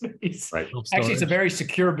warehouse space? Right. Actually, it's a very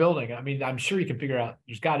secure building. I mean, I'm sure you can figure out.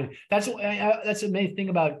 There's got to. That's the main thing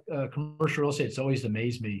about commercial real estate. It's always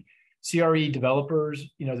amazed me. CRE developers,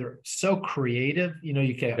 they're so creative.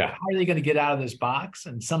 You can't. How are they going to get out of this box?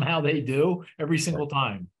 And somehow they do every single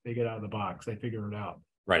time they get out of the box. They figure it out.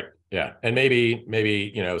 Right. Yeah. And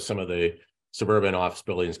maybe some of the suburban office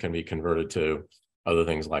buildings can be converted to other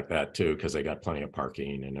things like that too, because they got plenty of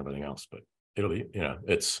parking and everything else. But it'll be,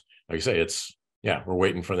 it's like you say, we're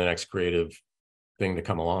waiting for the next creative thing to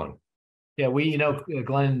come along. Yeah,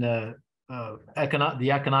 Glenn, the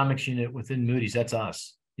economics unit within Moody's, that's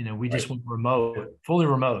us. We just went fully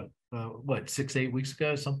remote, 6-8 weeks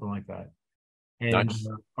ago, something like that. And nice.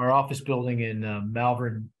 Our office building in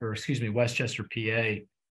Westchester, PA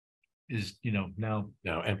is, now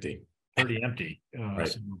empty. Pretty empty.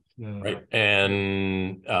 Right. Right.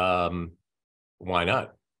 And why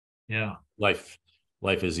not? Yeah. Life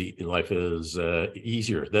is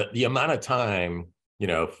easier. The amount of time,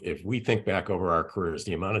 if we think back over our careers,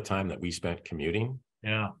 the amount of time that we spent commuting.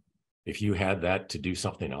 Yeah. If you had that to do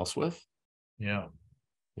something else with. Yeah.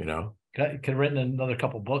 Could have written another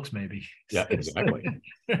couple books, maybe. Yeah, exactly.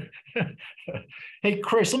 Hey,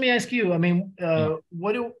 Chris, let me ask you. I mean,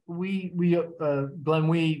 what do Glenn,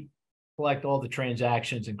 we collect all the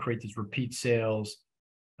transactions and create these repeat sales,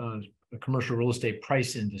 commercial real estate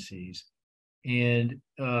price indices, and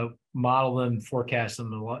model them, forecast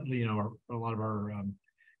them. A lot of our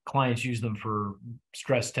clients use them for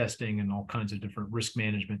stress testing and all kinds of different risk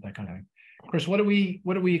management, that kind of thing. Chris, what are we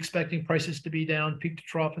expecting prices to be down peak to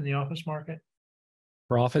trough in the office market?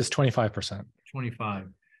 For office, 25%. 25.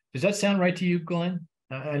 Does that sound right to you, Glenn?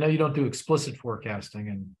 I know you don't do explicit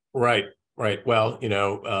forecasting. Right. Well,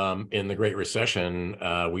 in the Great Recession,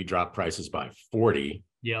 we dropped prices by 40.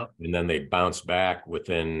 Yeah. And then they bounced back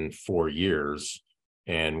within 4 years,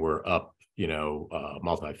 and we're up,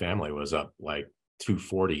 multifamily was up like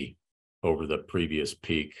 240 over the previous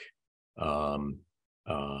peak.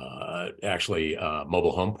 Actually,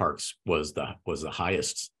 mobile home parks was the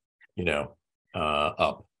highest,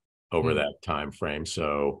 up over that time frame.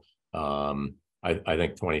 So I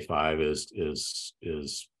think 25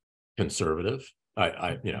 is conservative.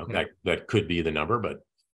 That could be the number, but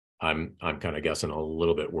I'm kind of guessing a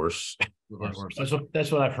little bit worse.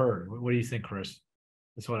 That's what I've heard. What do you think, Chris?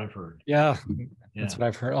 That's what I've heard. Yeah, that's what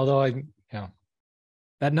I've heard. Although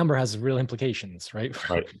that number has real implications, right?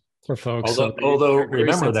 Right. For folks. Although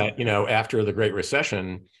remember that, after the Great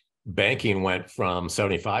Recession, banking went from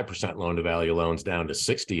 75% loan to value loans down to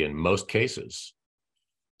 60 in most cases.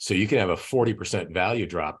 So you can have a 40% value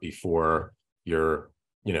drop before you're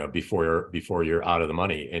out of the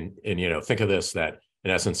money. And think of this, that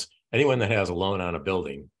in essence, anyone that has a loan on a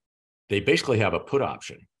building, they basically have a put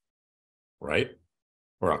option, right?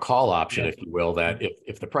 Or a call option, if you will, that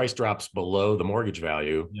if the price drops below the mortgage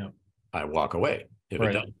value, I walk away. If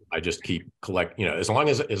it doesn't, I just keep as long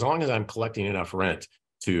as I'm collecting enough rent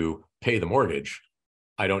to pay the mortgage,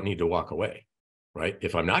 I don't need to walk away, right?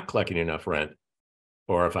 If I'm not collecting enough rent,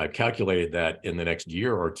 or if I've calculated that in the next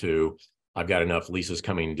year or two, I've got enough leases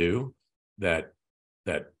coming due that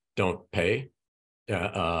don't pay,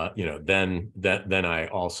 then I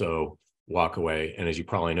also walk away. And as you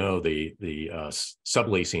probably know, the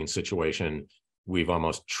subleasing situation, we've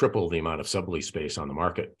almost tripled the amount of sublease space on the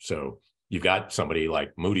market. So you've got somebody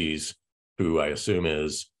like Moody's, who I assume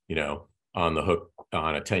is, on the hook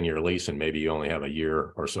on a 10-year lease, and maybe you only have a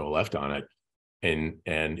year or so left on it. And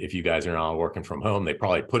if you guys are all working from home, they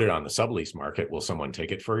probably put it on the sublease market. Will someone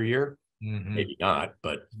take it for a year? Mm-hmm. Maybe not,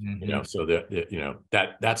 but so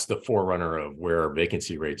that's the forerunner of where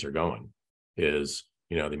vacancy rates are going. Is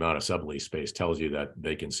the amount of sublease space tells you that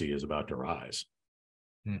vacancy is about to rise.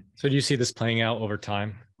 So do you see this playing out over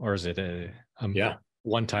time, or is it a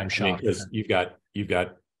one-time shock? Because you've got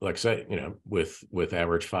like I say, with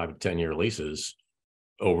average 5 to 10 year leases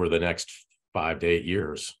over the next 5 to 8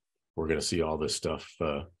 years, we're going to see all this stuff,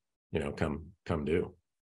 come due.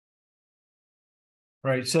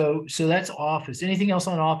 Right. So that's office. Anything else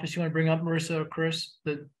on office you want to bring up, Marisa or Chris,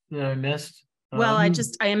 that I missed? Well, I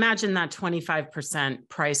imagine that 25%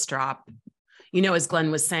 price drop, as Glenn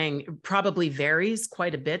was saying, probably varies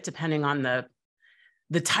quite a bit depending on the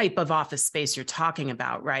type of office space you're talking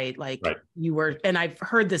about, right? And I've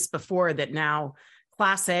heard this before, that now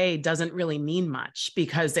Class A doesn't really mean much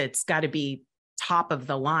because it's got to be top of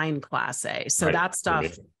the line Class A. So that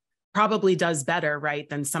stuff probably does better, right,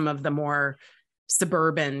 than some of the more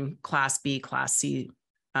suburban Class B, Class C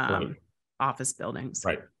office buildings.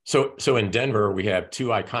 Right. So in Denver, we have 2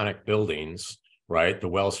 iconic buildings, right? The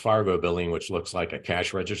Wells Fargo building, which looks like a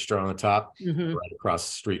cash register on the top, right across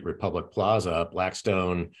the street, Republic Plaza.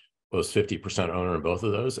 Blackstone was 50% owner in both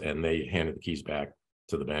of those, and they handed the keys back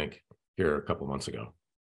to the bank here a couple of months ago.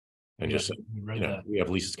 And just said, we have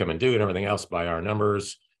leases coming due and everything else by our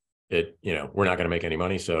numbers. We're not going to make any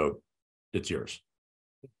money, so it's yours.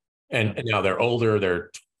 And now they're older, they're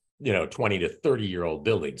 20 to 30-year-old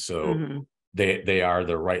buildings. So they are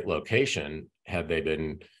the right location. Had they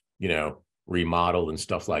been, remodeled and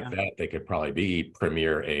stuff like that, they could probably be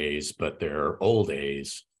premier A's, but they're old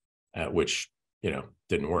A's, which,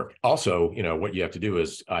 didn't work. Also, what you have to do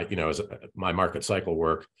is, as my market cycle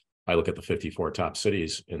work, I look at the 54 top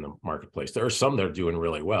cities in the marketplace. There are some that are doing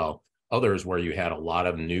really well. Others where you had a lot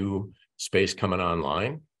of new space coming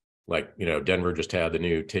online. Like, Denver just had the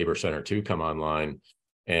new Tabor Center 2 come online,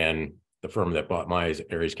 and the firm that bought my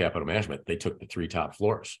Ares Capital Management, they took the 3 top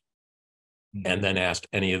floors and then asked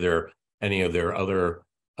any of their other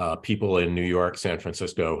people in New York, San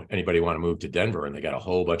Francisco, anybody want to move to Denver? And they got a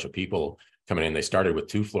whole bunch of people coming in. They started with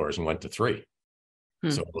 2 floors and went to 3.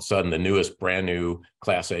 So all of a sudden, the brand new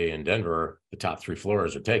Class A in Denver, the top 3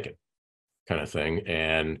 floors are taken, kind of thing.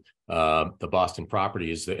 And the Boston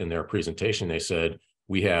Properties, in their presentation, they said,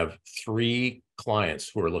 we have 3 clients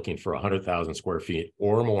who are looking for 100,000 square feet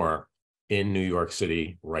or more in New York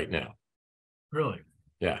City right now. Really?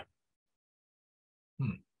 Yeah.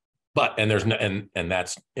 But there's no, and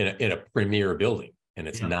that's in a premier building, and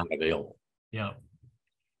it's not available. Yeah.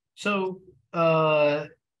 So I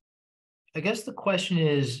guess the question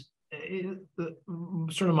is,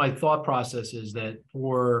 sort of my thought process is that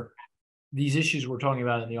for these issues we're talking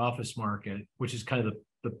about in the office market, which is kind of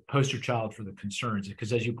the poster child for the concerns,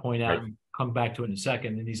 because as you point out, and come back to it in a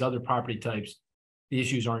second, in these other property types, the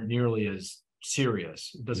issues aren't nearly as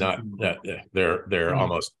serious. It doesn't. They're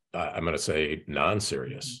almost, I'm going to say,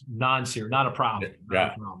 non-serious. Non-serious, not a problem.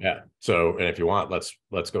 Yeah. So, and if you want, let's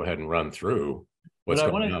go ahead and run through what's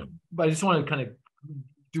going on. But I just want to kind of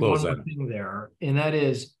do one more thing there, and that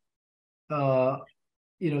is, the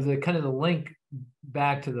kind of the link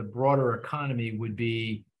back to the broader economy would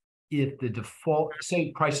be if the default,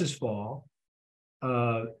 say, prices fall,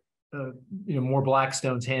 more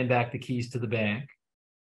Blackstones hand back the keys to the bank.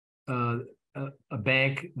 A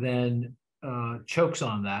bank then chokes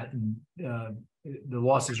on that, and the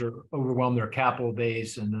losses are overwhelm their capital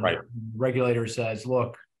base, and the regulator says,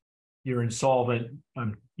 look, you're insolvent,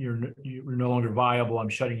 you're no longer viable, I'm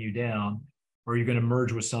shutting you down, or you're going to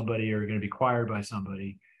merge with somebody, or you're going to be acquired by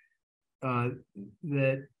somebody,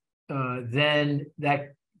 then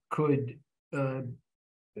that could,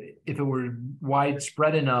 if it were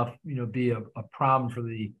widespread enough, be a problem for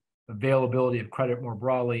the availability of credit more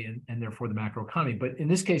broadly, and therefore the macroeconomy. But in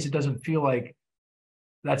this case, it doesn't feel like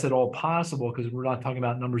that's at all possible, because we're not talking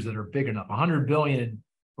about numbers that are big enough. 100 billion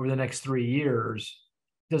over the next 3 years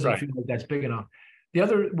doesn't feel like that's big enough. The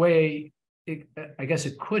other way, I guess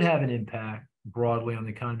it could have an impact broadly on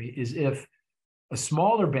the economy, is if a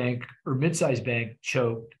smaller bank or mid-sized bank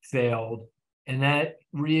choked, failed, and that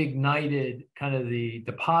reignited kind of the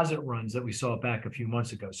deposit runs that we saw back a few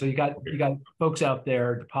months ago. So you got folks out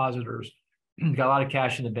there, depositors, got a lot of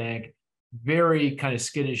cash in the bank, very kind of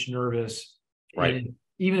skittish, nervous. Right. And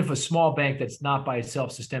even if a small bank that's not by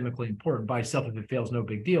itself systemically important, by itself, if it fails, no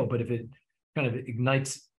big deal. But if it kind of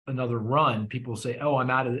ignites another run, people say, "Oh,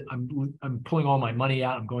 I'm out of it. I'm pulling all my money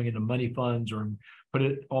out. I'm going into money funds, or I'm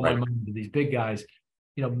putting all my money into these big guys."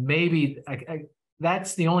 Maybe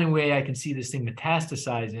that's the only way I can see this thing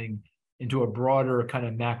metastasizing into a broader kind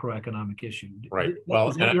of macroeconomic issue. Right.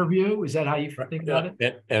 Is that your view? Is that how you think about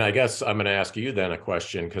it? And I guess I'm going to ask you then a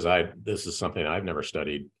question, because this is something I've never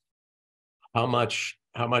studied. How much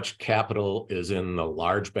capital is in the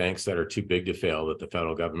large banks that are too big to fail, that the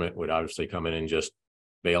federal government would obviously come in and just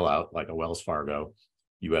bail out, like a Wells Fargo,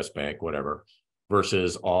 US Bank, whatever,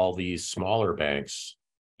 versus all these smaller banks?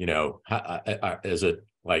 Is it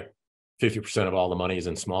like 50% of all the money is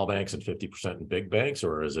in small banks and 50% in big banks,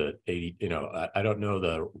 or is it 80? I don't know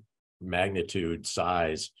the magnitude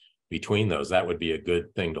size between those. That would be a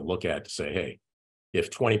good thing to look at, to say, hey,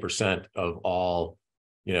 if 20% of all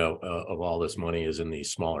this money is in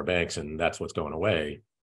these smaller banks, and that's what's going away,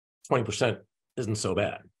 20% isn't so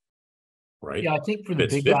bad, right? Yeah, I think for the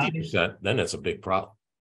if it's big 50%, guys, then it's a big problem.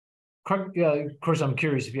 Of course, I'm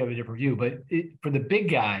curious if you have a different view, but for the big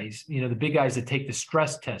guys, the big guys that take the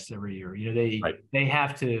stress test every year, they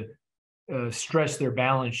have to stress their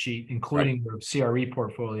balance sheet, including their CRE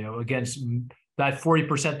portfolio, against that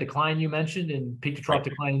 40% decline you mentioned, and peak to trough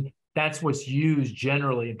decline. That's what's used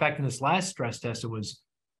generally. In fact, in this last stress test, it was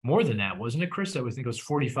more than that, wasn't it, Chris? I think it was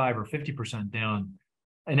 45 or 50% down.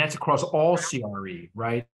 And that's across all CRE,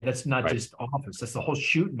 right? That's not just office. That's the whole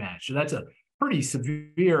shoot match. So that's a pretty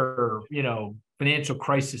severe, financial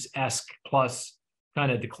crisis-esque plus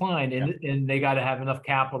kind of decline. And they got to have enough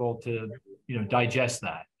capital to, digest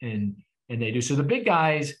that. And they do. So the big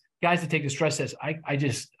guys that take the stress test,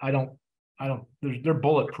 they're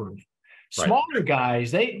bulletproof. Smaller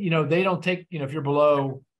guys, they don't take, if you're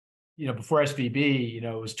below, before SVB,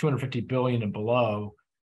 it was 250 billion and below.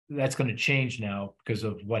 That's going to change now because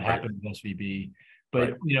of what happened with SVB.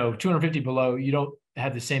 But 250 below, you don't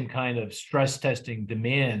have the same kind of stress testing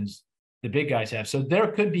demands the big guys have. So there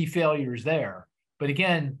could be failures there. But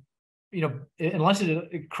again, unless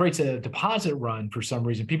it creates a deposit run for some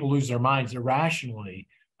reason, people lose their minds irrationally.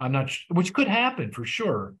 I'm not, which could happen for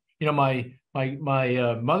sure. My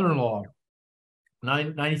mother-in-law,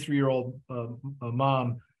 93-year-old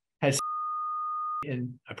mom, has,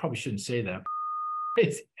 and I probably shouldn't say that,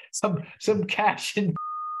 it's some cash in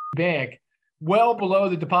bank well below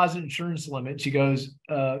the deposit insurance limit. She goes,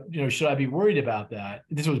 should I be worried about that?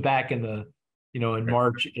 This was back in the, in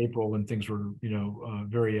March, April, when things were,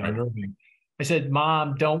 very unnerving. I said,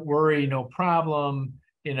 "Mom, don't worry, no problem.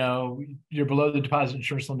 You're below the deposit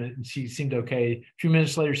insurance limit." And she seemed okay. A few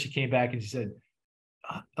minutes later, she came back and she said,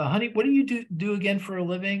 "Honey, what do you do again for a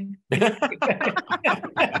living? Can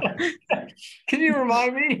you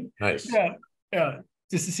remind me?" Nice. Yeah.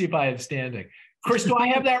 Just to see if I have standing. Chris, do I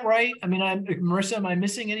have that right? I mean, Marisa, am I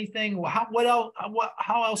missing anything? How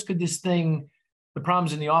else could this thing, the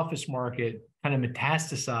problems in the office market, kind of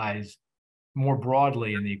metastasize more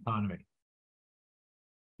broadly in the economy?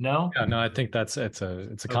 No? Yeah, no, I think it's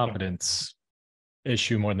a confidence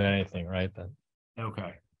issue more than anything, right?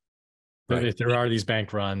 Okay. If there are these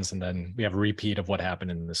bank runs, and then we have a repeat of what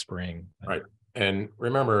happened in the spring. Right. And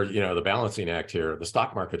remember, the balancing act here, the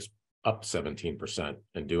stock market's up 17%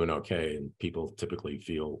 and doing okay, and people typically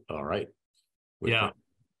feel all right with it.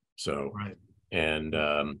 So and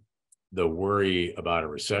the worry about a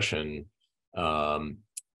recession,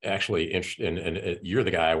 actually, and you're the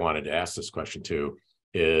guy I wanted to ask this question to,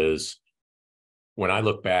 is when I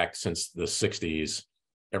look back since the 60s,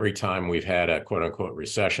 every time we've had a quote unquote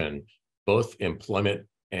recession, both employment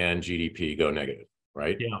and GDP go negative,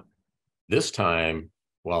 right? Yeah. This time,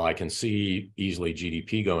 while I can see easily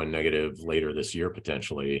GDP going negative later this year,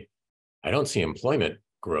 potentially, I don't see employment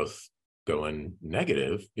growth going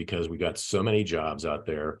negative because we got so many jobs out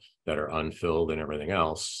there that are unfilled and everything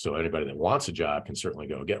else. So anybody that wants a job can certainly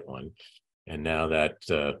go get one. And now that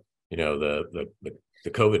you know, the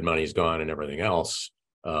COVID money's gone and everything else,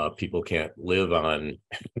 people can't live on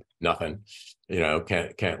nothing, you know,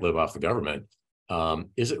 can't live off the government.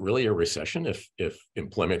 Is it really a recession if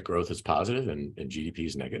employment growth is positive and GDP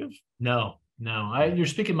is negative? No, you're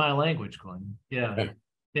speaking my language, Glenn.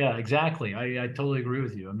 Yeah, exactly. I totally agree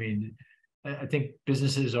with you. I mean, I think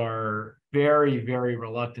businesses are very, very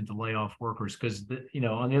reluctant to lay off workers because, you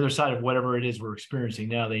know, on the other side of whatever it is we're experiencing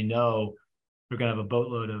now, they know they're going to have a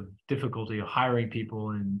boatload of difficulty of hiring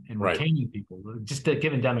people and retaining people. Just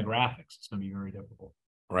given demographics, it's going to be very difficult.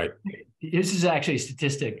 Right. This is actually a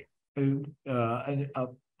statistic. This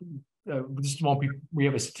won't be. We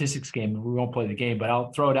have a statistics game. We won't play the game, but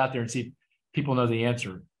I'll throw it out there and see if people know the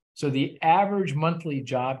answer. So the average monthly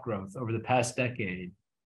job growth over the past decade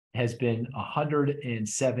has been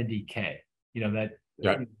 170K. You know, that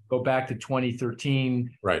go back to 2013,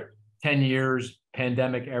 right? 10 years,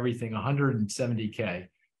 pandemic, everything, 170K.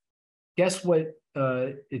 Guess what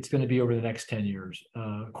it's going to be over the next 10 years,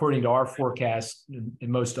 according to our forecast and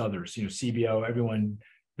most others, you know, CBO, everyone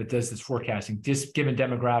that does this forecasting, just given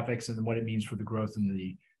demographics and what it means for the growth in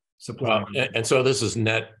the supply. And so this is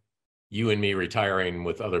net you and me retiring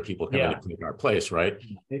with other people coming to take our place, right?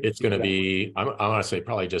 It's going to be, I want to say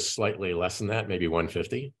probably just slightly less than that, maybe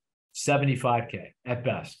 150. 75K at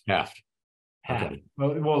best. Half. Okay.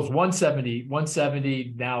 Well, it was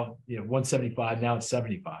 170 now, you know, 175, now it's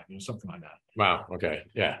 75, you know, something like that. Wow. Okay.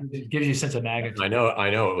 Yeah. It gives you a sense of magnitude. I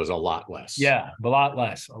know it was a lot less. Yeah, a lot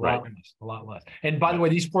less. A lot less. And by the way,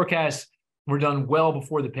 these forecasts were done well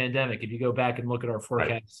before the pandemic. If you go back and look at our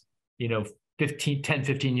forecasts, you know, 10,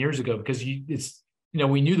 15 years ago, because you know,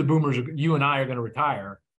 we knew the boomers, you and I are going to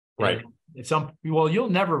retire. Right. You'll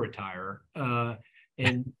never retire.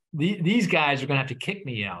 And these guys are going to have to kick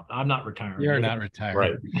me out. I'm not retiring. You're not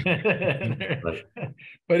retiring. Right. Right.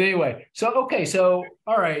 But anyway,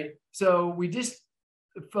 all right. So we just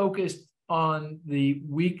focused on the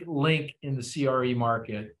weak link in the CRE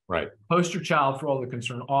market. Right. Poster child for all the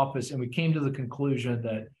concerned office. And we came to the conclusion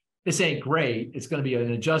that this ain't great. It's going to be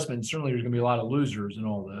an adjustment. Certainly there's going to be a lot of losers in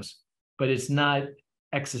all this, but it's not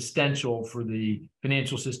existential for the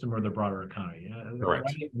financial system or the broader economy. Correct.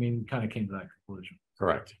 Right? I mean, we kind of came to that conclusion.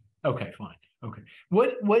 Correct. Okay, fine. Okay.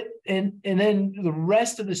 And then the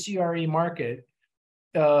rest of the CRE market,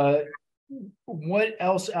 what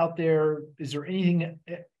else out there? Is there anything?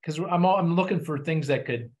 Because I'm looking for things that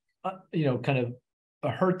could, you know, kind of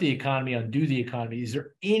hurt the economy, undo the economy. Is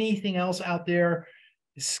there anything else out there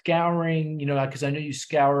scouring? You know, because I know you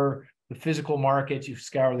scour the physical markets, you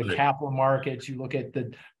scour the capital markets, you look at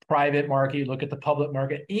the private market, you look at the public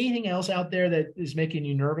market. Anything else out there that is making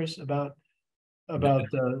you nervous about?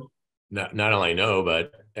 Not only no,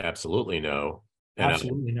 but absolutely no.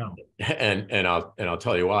 Absolutely no. And I'll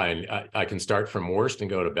tell you why. And I can start from worst and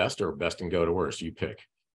go to best, or best and go to worst. You pick.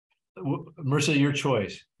 Marisa, your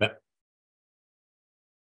choice.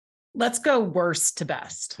 Let's go worst to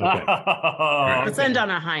best. Okay. Let's end on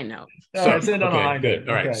a high note. Let's end on a high note.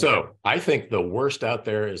 All right. So I think the worst out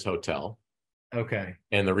there is hotel. Okay.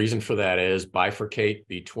 And the reason for that is bifurcate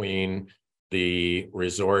between the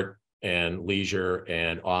resort and leisure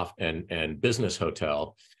and business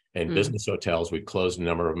hotel. And business hotels, we've closed a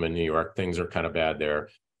number of them in New York. Things are kind of bad there.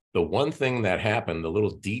 The one thing that happened, the little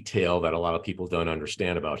detail that a lot of people don't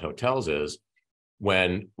understand about hotels is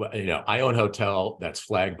when, you know, I own a hotel that's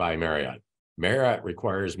flagged by Marriott. Marriott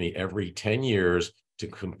requires me every 10 years to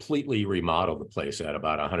completely remodel the place at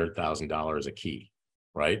about $100,000 a key,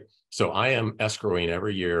 right? So I am escrowing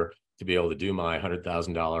every year to be able to do my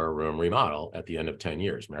 $100,000 room remodel at the end of 10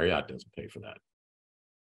 years. Marriott doesn't pay for that.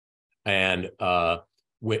 And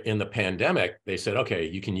in the pandemic, they said, okay,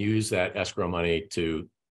 you can use that escrow money to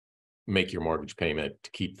make your mortgage payment,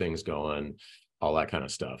 to keep things going, all that kind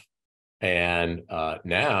of stuff. And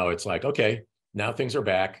now it's like, okay, now things are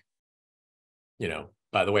back. You know,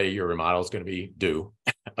 by the way, your remodel is going to be due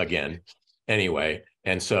again anyway.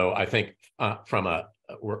 And so I think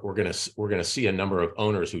we're going to see a number of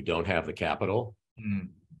owners who don't have the capital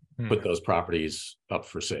put those properties up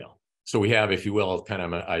for sale. So we have, if you will, kind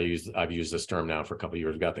of I've used this term now for a couple of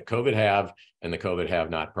years. We've got the COVID have and the COVID have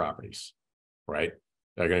not properties, right?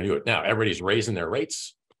 They're going to do it now. Everybody's raising their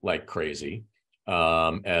rates like crazy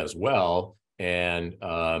as well, and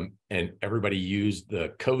everybody used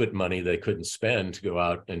the COVID money they couldn't spend to go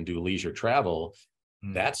out and do leisure travel.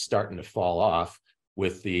 That's starting to fall off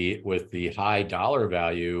with the high dollar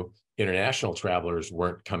value. International travelers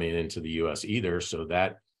weren't coming into the U.S. either, so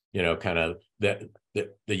that, you know, kind of that the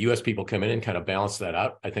US people come in and kind of balance that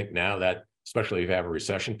out. I think now that, especially if you have a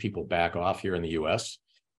recession, people back off here in the US,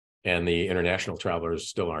 and the international travelers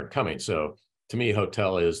still aren't coming. So to me,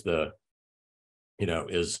 hotel is the,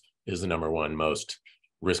 is the number one most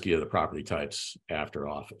risky of the property types after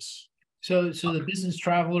office. So the business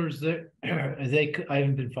travelers that I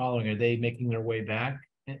haven't been following, are they making their way back?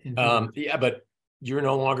 Yeah, but you're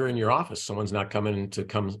no longer in your office. Someone's not coming to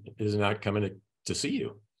see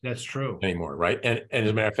you. That's true anymore, right? And as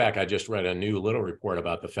a matter of fact, I just read a new little report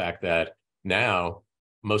about the fact that now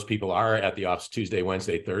most people are at the office Tuesday,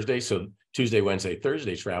 Wednesday, Thursday. So Tuesday, Wednesday,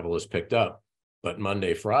 Thursday travel is picked up, but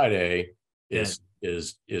Monday, Friday is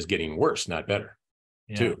getting worse, not better,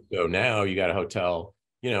 too. So now you got a hotel,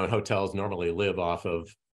 and hotels normally live off of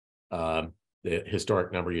the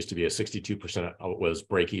historic number used to be a 62% was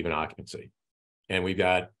break-even occupancy, and we've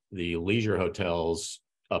got the leisure hotels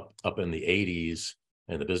up in the 80s.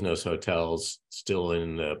 And the business hotels still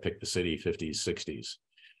in the pick the city 50s, 60s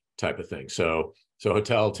type of thing. So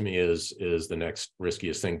hotel to me is the next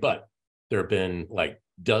riskiest thing. But there have been like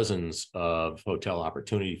dozens of hotel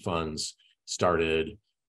opportunity funds started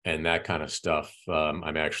and that kind of stuff.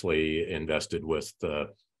 I'm actually invested with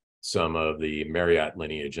some of the Marriott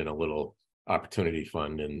lineage in a little opportunity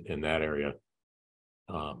fund in that area.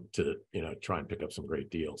 To try and pick up some great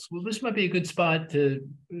deals. Well, this might be a good spot to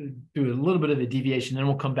do a little bit of a deviation. Then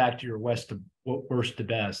we'll come back to your worst to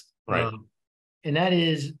best. Right. And that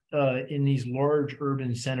is in these large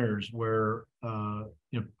urban centers where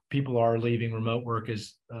people are leaving, remote work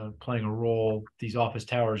is playing a role. These office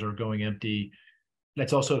towers are going empty.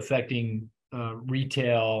 That's also affecting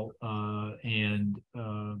retail and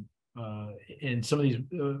some of these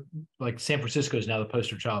like San Francisco is now the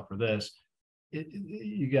poster child for this.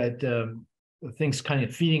 You got things kind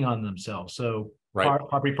of feeding on themselves. So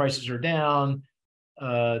property prices are down.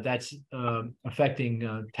 That's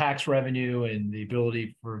affecting tax revenue and the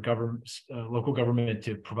ability for local government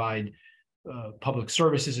to provide public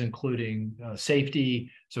services, including safety.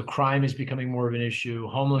 So crime is becoming more of an issue.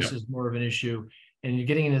 Homeless is more of an issue. And you're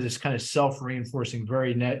getting into this kind of self-reinforcing,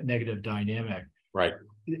 very negative dynamic. Right.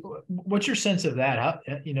 What's your sense of that?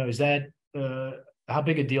 Is that how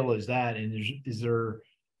big a deal is that? And is there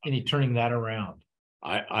any turning that around?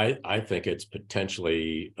 I think it's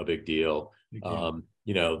potentially a big deal. The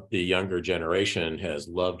younger generation has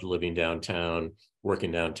loved living downtown,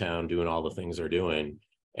 working downtown, doing all the things they're doing.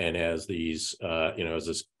 And as these, as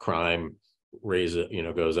this crime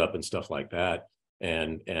goes up and stuff like that,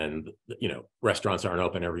 and restaurants aren't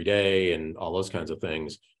open every day and all those kinds of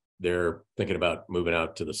things, they're thinking about moving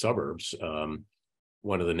out to the suburbs.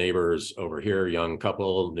 One of the neighbors over here, young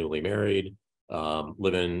couple, newly married,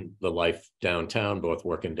 living the life downtown, both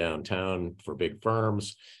working downtown for big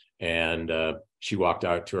firms. And she walked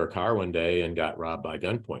out to her car one day and got robbed by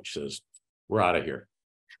gunpoint. She says, "We're out of here."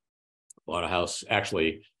 Bought a house,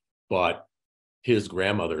 actually bought his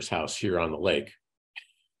grandmother's house here on the lake.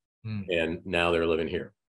 And now they're living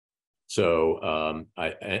here. So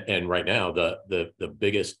and right now the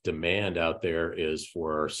biggest demand out there is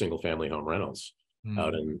for single family home rentals.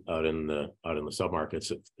 Out in the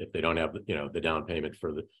submarkets, if they don't have the down payment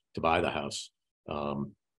to buy the house,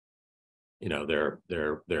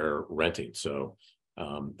 they're renting. So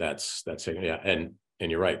that's and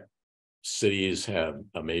you're right. Cities have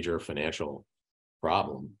a major financial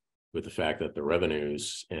problem with the fact that the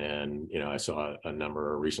revenues, and I saw a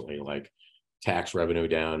number recently, like tax revenue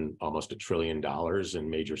down almost $1 trillion in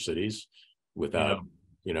major cities without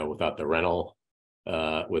the rental.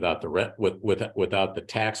 Without the rent, without the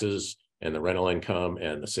taxes and the rental income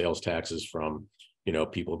and the sales taxes from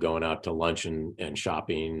people going out to lunch and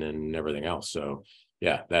shopping and everything else. So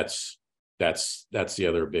yeah, that's the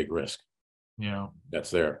other big risk. Yeah,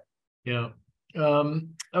 that's there. Yeah.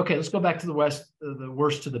 Okay, let's go back to the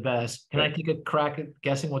worst to the best. Can I take a crack at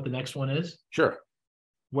guessing what the next one is? Sure.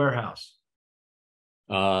 Warehouse.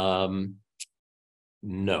 No.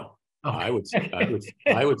 Okay. I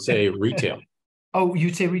would say retail. Oh,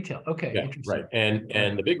 you'd say retail. Okay. Yeah, right.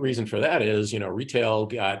 And the big reason for that is, retail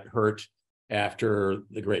got hurt after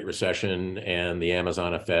the Great Recession and the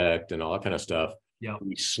Amazon effect and all that kind of stuff. Yeah.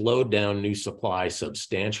 We slowed down new supply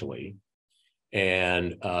substantially,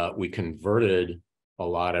 and we converted a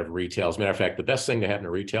lot of retail. As a matter of fact, the best thing to happen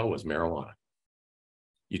to retail was marijuana.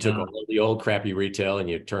 You took all of the old crappy retail and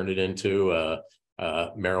you turned it into a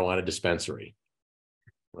marijuana dispensary,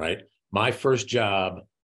 right? My first job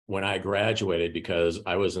when I graduated, because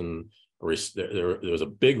I was there was a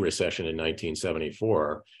big recession in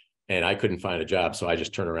 1974, and I couldn't find a job, so I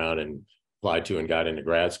just turned around and applied to and got into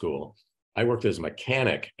grad school. I worked as a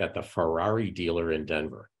mechanic at the Ferrari dealer in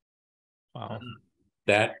Denver. Wow.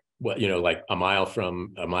 that, what, like a mile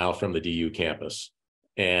from the DU campus,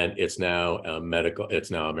 and it's now a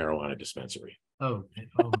marijuana dispensary. Oh,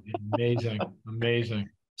 amazing, amazing.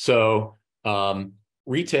 So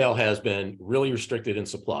retail has been really restricted in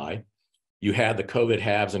supply. You had the COVID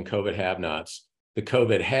haves and COVID have-nots. The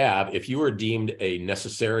COVID have, if you were deemed a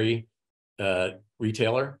necessary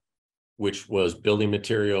retailer, which was building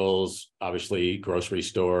materials, obviously grocery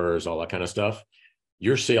stores, all that kind of stuff,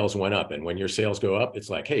 your sales went up. And when your sales go up, it's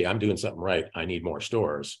like, hey, I'm doing something right. I need more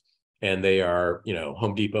stores. And they are,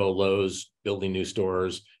 Home Depot, Lowe's, building new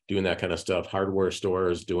stores, doing that kind of stuff. Hardware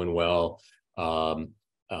stores doing well.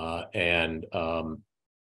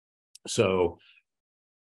 So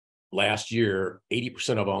last year,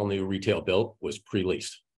 80% of all new retail built was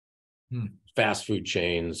pre-leased. Fast food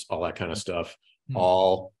chains, all that kind of stuff,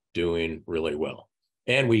 all doing really well.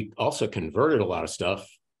 And we also converted a lot of stuff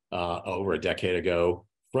over a decade ago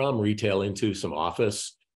from retail into some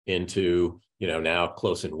office, into, now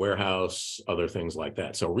close-in warehouse, other things like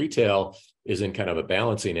that. So retail is in kind of a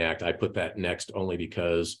balancing act. I put that next only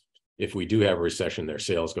because if we do have a recession, their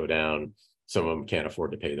sales go down. Some of them can't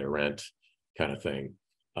afford to pay their rent, kind of thing.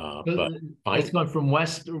 But it's going from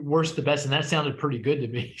worst to best, and that sounded pretty good to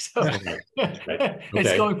me. So right.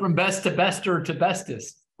 It's going from best to bester to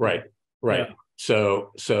bestest. Right. Yeah.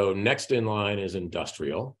 So next in line is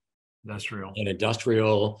industrial. And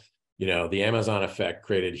industrial, the Amazon effect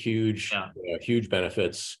created huge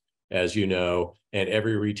benefits, as you know, and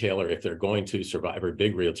every retailer, if they're going to survive, every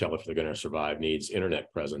big retailer, if they're going to survive, needs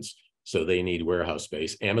internet presence. So they need warehouse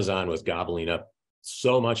space. Amazon was gobbling up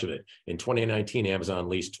so much of it. In 2019, Amazon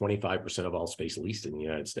leased 25% of all space leased in the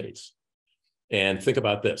United States. And think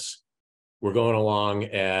about this. We're going along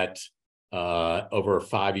at over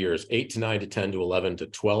 5 years, 8 to 9 to 10 to 11 to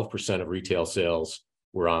 12% of retail sales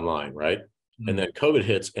were online, right? And then COVID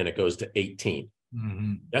hits and it goes to 18.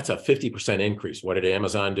 That's a 50% increase. What did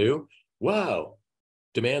Amazon do? Wow,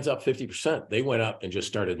 demand's up 50%. They went up and just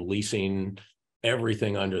started leasing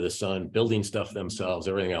everything under the sun, building stuff themselves,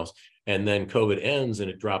 everything else. And then COVID ends and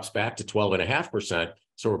it drops back to 12.5%.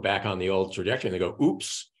 So we're back on the old trajectory. And they go,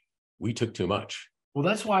 oops, we took too much. Well,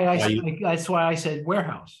 that's why I said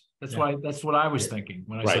warehouse. That's what I was thinking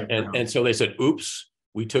when I said warehouse. And so they said, oops,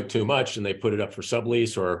 we took too much, and they put it up for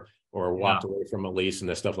sublease or walked away from a lease and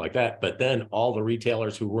this stuff like that. But then all the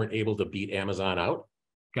retailers who weren't able to beat Amazon out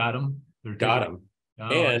got them. Oh,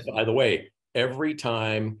 and by the way, every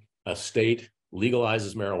time a state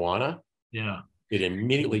legalizes marijuana, it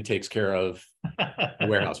immediately takes care of the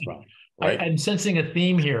warehouse problem. Right? I'm sensing a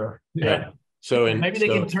theme here. Right. So maybe they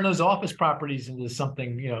can turn those office properties into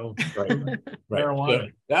something, marijuana.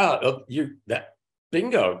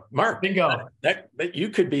 Bingo, Mark. Bingo. That you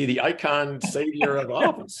could be the icon savior of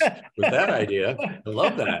office with that idea. I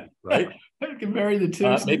love that. Right. I can marry the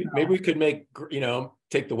two. Maybe we could make,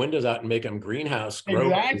 take the windows out and make them greenhouse.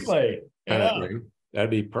 Exactly. Kind of thing.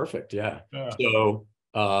 That'd be perfect. Yeah. So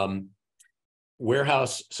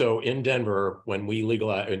warehouse. So in Denver, when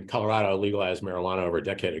in Colorado legalized marijuana over a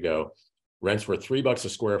decade ago, rents were $3 a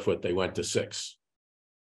square foot. They went to $6.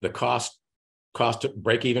 The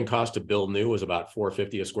break-even cost to build new was about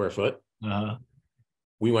 $4.50 a square foot.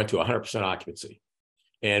 We went to 100% occupancy,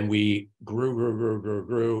 and we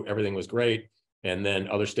grew. Everything was great. And then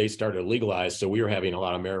other states started to legalize. So we were having a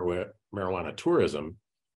lot of marijuana tourism.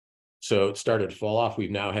 So it started to fall off. We've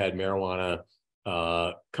now had marijuana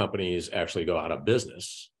companies actually go out of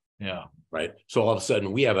business. Yeah. Right. So all of a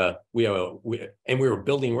sudden we were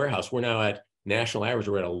building warehouse. We're now at national average.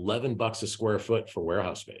 We're at $11 a square foot for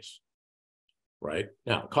warehouse space. Right.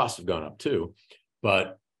 Now costs have gone up too,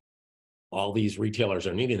 but all these retailers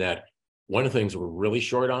are needing that. One of the things we're really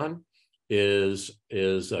short on is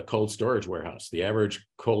a cold storage warehouse. The average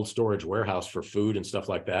cold storage warehouse for food and stuff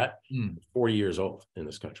like that, 40 years old in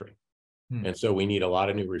this country. And so we need a lot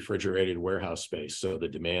of new refrigerated warehouse space. So the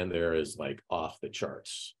demand there is like off the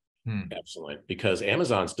charts. Excellent. Because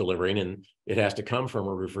Amazon's delivering and it has to come from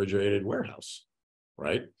a refrigerated warehouse.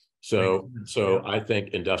 Right. So I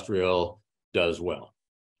think industrial does well.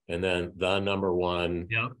 And then the number one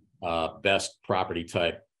best property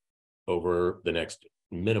type over the next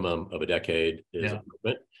minimum of a decade is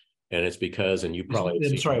apartment. And it's because, and you probably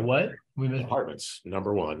I'm sorry, what? Apartments,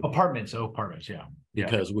 number one. Apartments,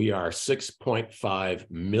 Because we are 6.5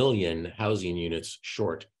 million housing units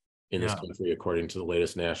short in this country, according to the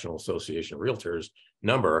latest National Association of Realtors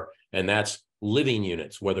number. And that's living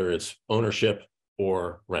units, whether it's ownership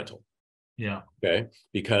or rental. Yeah. Okay.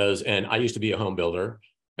 Because, and I used to be a home builder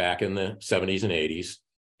back in the 70s and 80s.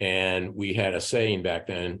 And we had a saying back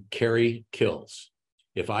then, carry kills.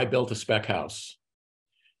 If I built a spec house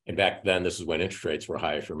And back then, this is when interest rates were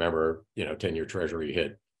high. If you remember, 10-year Treasury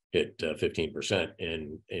hit 15%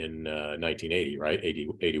 in 1980, right?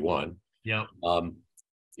 81. Yeah.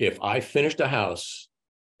 If I finished a house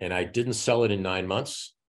and I didn't sell it in 9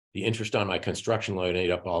 months, the interest on my construction loan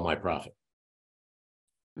ate up all my profit.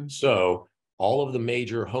 Mm-hmm. So all of the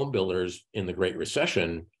major home builders in the Great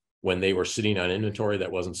Recession, when they were sitting on inventory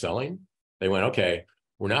that wasn't selling, they went, okay,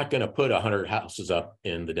 we're not going to put 100 houses up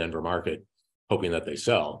in the Denver market hoping that they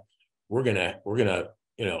sell. We're gonna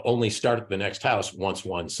only start the next house once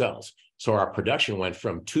one sells. So our production went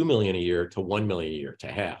from 2 million a year to 1 million a year, to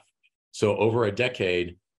half. So over a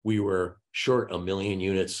decade, we were short 1 million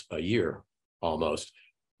units a year almost.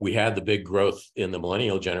 We had the big growth in the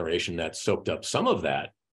millennial generation that soaked up some of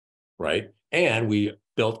that, right? And we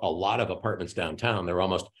built a lot of apartments downtown. They're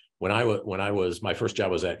almost, my first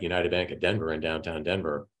job was at United Bank at Denver, in downtown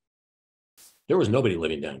Denver. There was nobody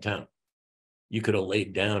living downtown. You could have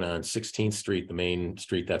laid down on 16th Street, the main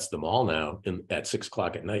street that's the mall now, at 6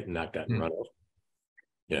 o'clock at night and not gotten run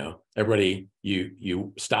over. Everybody,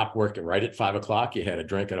 you stopped working right at 5 o'clock. You had a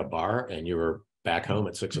drink at a bar and you were back home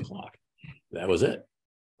at 6 o'clock. That was it.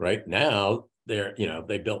 Right now,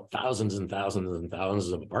 they built thousands and thousands and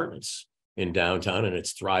thousands of apartments in downtown, and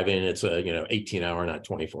it's thriving. It's a 18-hour, not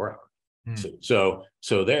 24-hour.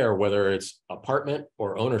 So there, whether it's apartment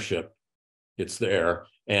or ownership, it's there.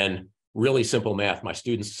 And really simple math. My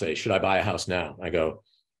students say, should I buy a house now? I go,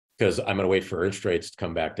 because I'm going to wait for interest rates to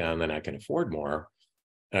come back down, then I can afford more.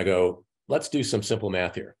 And I go, let's do some simple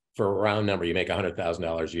math here. For a round number, you make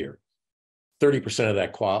 $100,000 a year. 30% of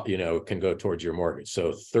that can go towards your mortgage.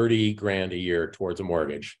 So 30 grand a year towards a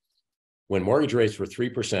mortgage. When mortgage rates were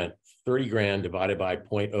 3%, 30 grand divided by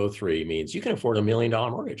 0.03 means you can afford $1 million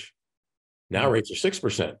mortgage. Now rates are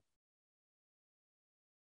 6%,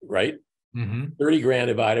 right? Mm-hmm. 30 grand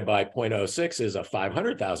divided by 0.06 is a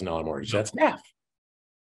 $500,000 mortgage. That's half.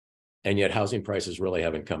 And yet housing prices really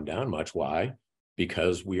haven't come down much. Why?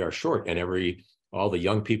 Because we are short. And all the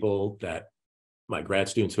young people my grad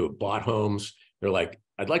students who have bought homes, they're like,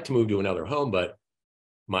 I'd like to move to another home, but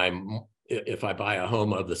if I buy a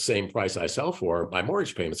home of the same price I sell for, my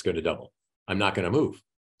mortgage payment's going to double. I'm not going to move.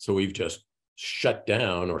 So we've just shut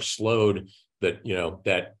down or slowed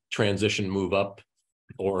that transition move up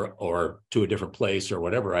or to a different place or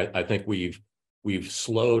whatever. I think we've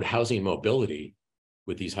slowed housing mobility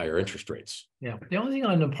with these higher interest rates. Yeah. The only thing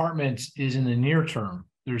on apartments is in the near term,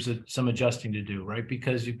 there's some adjusting to do, right?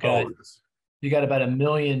 Because you got about 1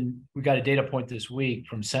 million. We got a data point this week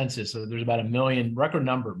from census. So there's about 1 million, record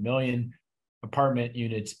number, 1 million apartment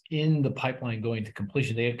units in the pipeline going to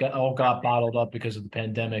completion. They all got bottled up because of the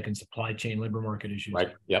pandemic and supply chain labor market issues.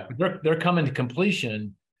 Right. Yep. They're coming to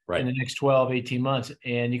completion in the next 12, 18 months.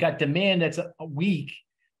 And you got demand that's weak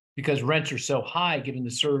because rents are so high, given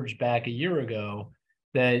the surge back a year ago,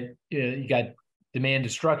 that you got demand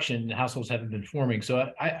destruction. Households haven't been forming.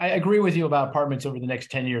 So I agree with you about apartments over the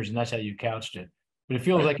next 10 years, and that's how you couched it. But it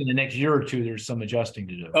feels like in the next year or two, there's some adjusting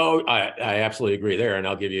to do. Oh, I absolutely agree there. And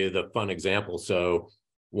I'll give you the fun example. So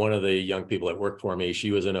one of the young people that worked for me,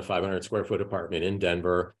 she was in a 500 square foot apartment in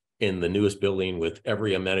Denver in the newest building with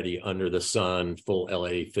every amenity under the sun, full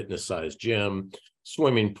LA fitness size gym,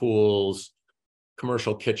 swimming pools,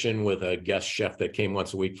 commercial kitchen with a guest chef that came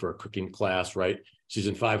once a week for a cooking class, right? She's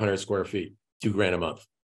in 500 square feet, $2,000 a month.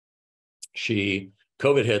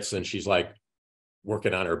 COVID hits and she's like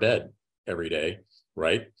working on her bed every day,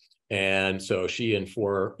 right? And so she and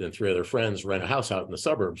 3 other friends rent a house out in the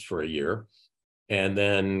suburbs for a year. And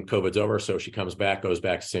then COVID's over. So she comes back, goes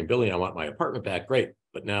back to the same building. I want my apartment back. Great.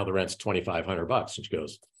 But now the rent's $2,500. And she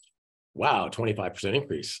goes, wow, 25%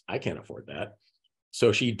 increase. I can't afford that.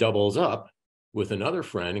 So she doubles up with another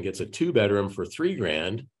friend and gets a 2-bedroom for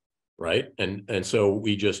 $3,000. Right. And so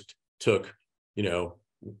we just took,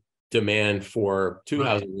 demand for 2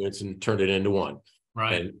 housing units and turned it into one.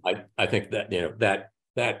 Right. And I think that,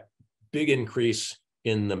 that big increase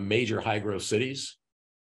in the major high growth cities,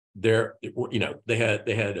 they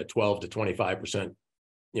had a 12 to 25%,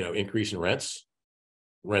 increase in rents.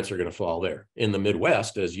 Rents are going to fall there. In the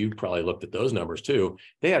Midwest, as you probably looked at those numbers too,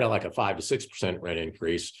 they had like a 5 to 6% rent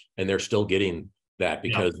increase, and they're still getting that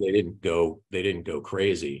because they didn't go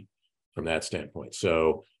crazy from that standpoint.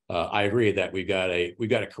 So I agree that we've got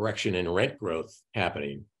a correction in rent growth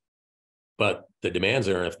happening, but the demands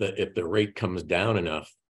are if the rate comes down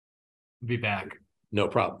enough, be back. No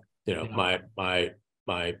problem.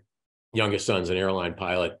 My youngest son's an airline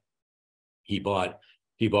pilot. He bought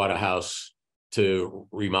a house to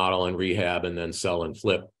remodel and rehab and then sell and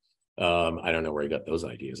flip. I don't know where he got those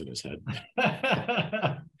ideas in his head.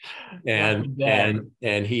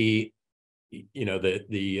 and he you know,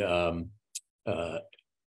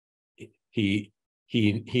 he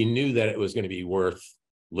knew that it was going to be worth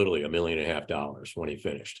literally $1.5 million when he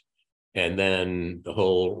finished. And then the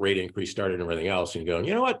whole rate increase started and everything else, and going,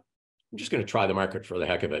 you know what, I'm just going to try the market for the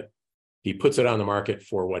heck of it. He puts it on the market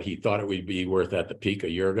for what he thought it would be worth at the peak a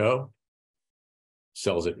year ago,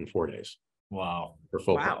 sells it in 4 days. Wow. For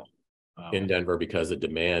full price in Denver, because the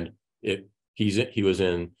demand, he was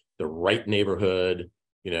in the right neighborhood,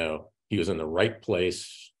 you know, he was in the right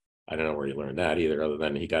place. I don't know where he learned that either, other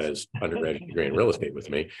than he got his undergraduate degree in real estate with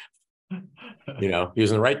me. You know, he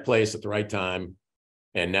was in the right place at the right time.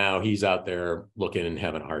 And now he's out there looking and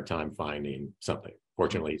having a hard time finding something.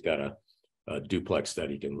 Fortunately, he's got a duplex that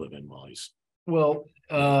he can live in while he's. Well,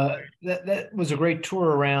 that was a great tour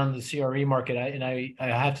around the CRE market. I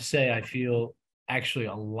have to say, I feel actually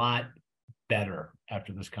a lot better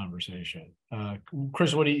after this conversation.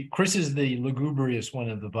 Chris, Chris is the lugubrious one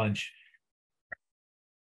of the bunch.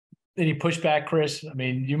 Any pushback, Chris? I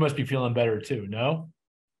mean, you must be feeling better too, no?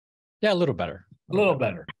 Yeah, a little better. A little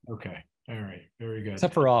better. Okay. All right. Very good.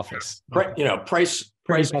 Except for office. You know, price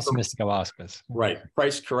pessimistic of office. Right.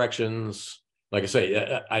 Price corrections. Like I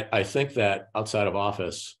say, I think that outside of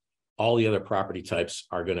office, all the other property types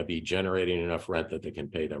are going to be generating enough rent that they can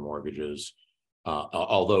pay their mortgages.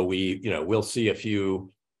 Although we'll see a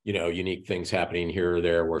few, unique things happening here or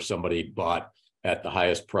there where somebody bought at the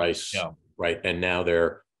highest price, right? And now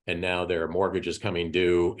their mortgage is coming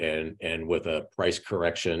due, and with a price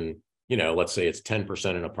correction, let's say it's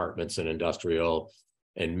 10% in apartments and industrial,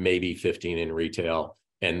 and maybe 15 in retail,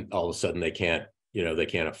 and all of a sudden they can't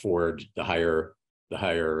afford the higher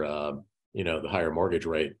mortgage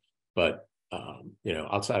rate. But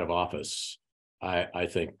outside of office, I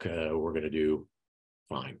think we're going to do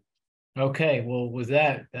fine. Okay, well, with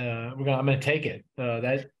that, I'm going to take it.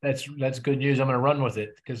 That's good news. I'm going to run with it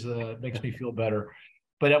because it makes me feel better.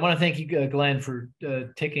 But I want to thank you, Glenn, for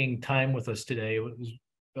taking time with us today. It was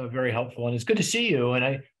very helpful, and it's good to see you. And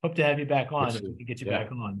I hope to have you back on if we can get you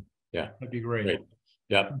back on. Yeah, that'd be great.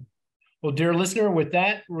 Yeah. Well, dear listener, with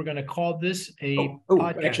that, we're going to call this a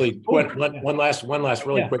podcast. Actually, one last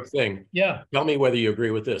really quick thing. Yeah. Tell me whether you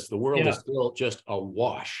agree with this. The world is still just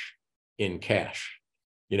awash in cash.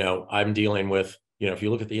 I'm dealing with, if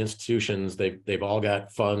you look at the institutions, they've all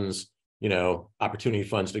got funds, opportunity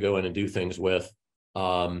funds to go in and do things with.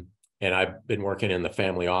 And I've been working in the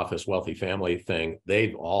family office, wealthy family thing.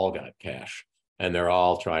 They've all got cash, and they're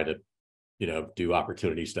all trying to, do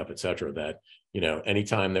opportunity stuff, et cetera, that,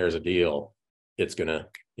 anytime there's a deal, it's gonna,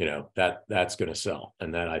 that's gonna sell.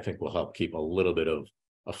 And that, I think, will help keep a little bit of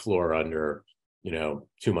a floor under,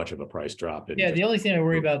 too much of a price drop. Yeah, the only thing I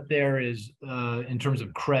worry about there is in terms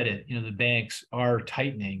of credit, the banks are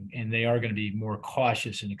tightening, and they are going to be more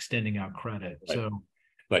cautious in extending out credit. Right. So,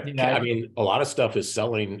 but I mean, a lot of stuff is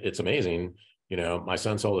selling. It's amazing. My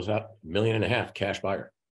son sold us out $1.5 million cash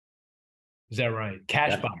buyer. Is that right?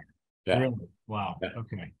 Cash buyer. Yeah. Really? Wow. Yeah.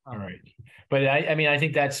 Okay. All right. But I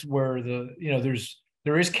think that's where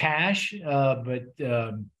there is cash, but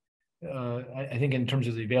I think in terms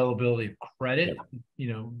of the availability of credit,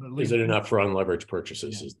 is it enough for unleveraged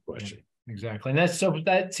purchases is the question. Yeah, exactly. And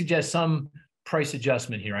that suggests some price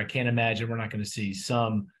adjustment here. I can't imagine we're not going to see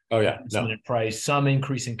some price, some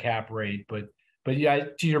increase in cap rate, but yeah,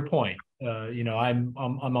 to your point, I'm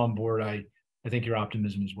on board. I think your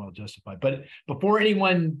optimism is well justified. But before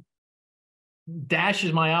anyone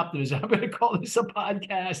dashes my optimism, I'm going to call this a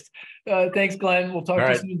podcast. Thanks, Glenn. We'll talk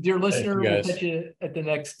to you soon. Dear listener, we'll catch you at the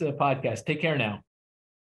next podcast. Take care now.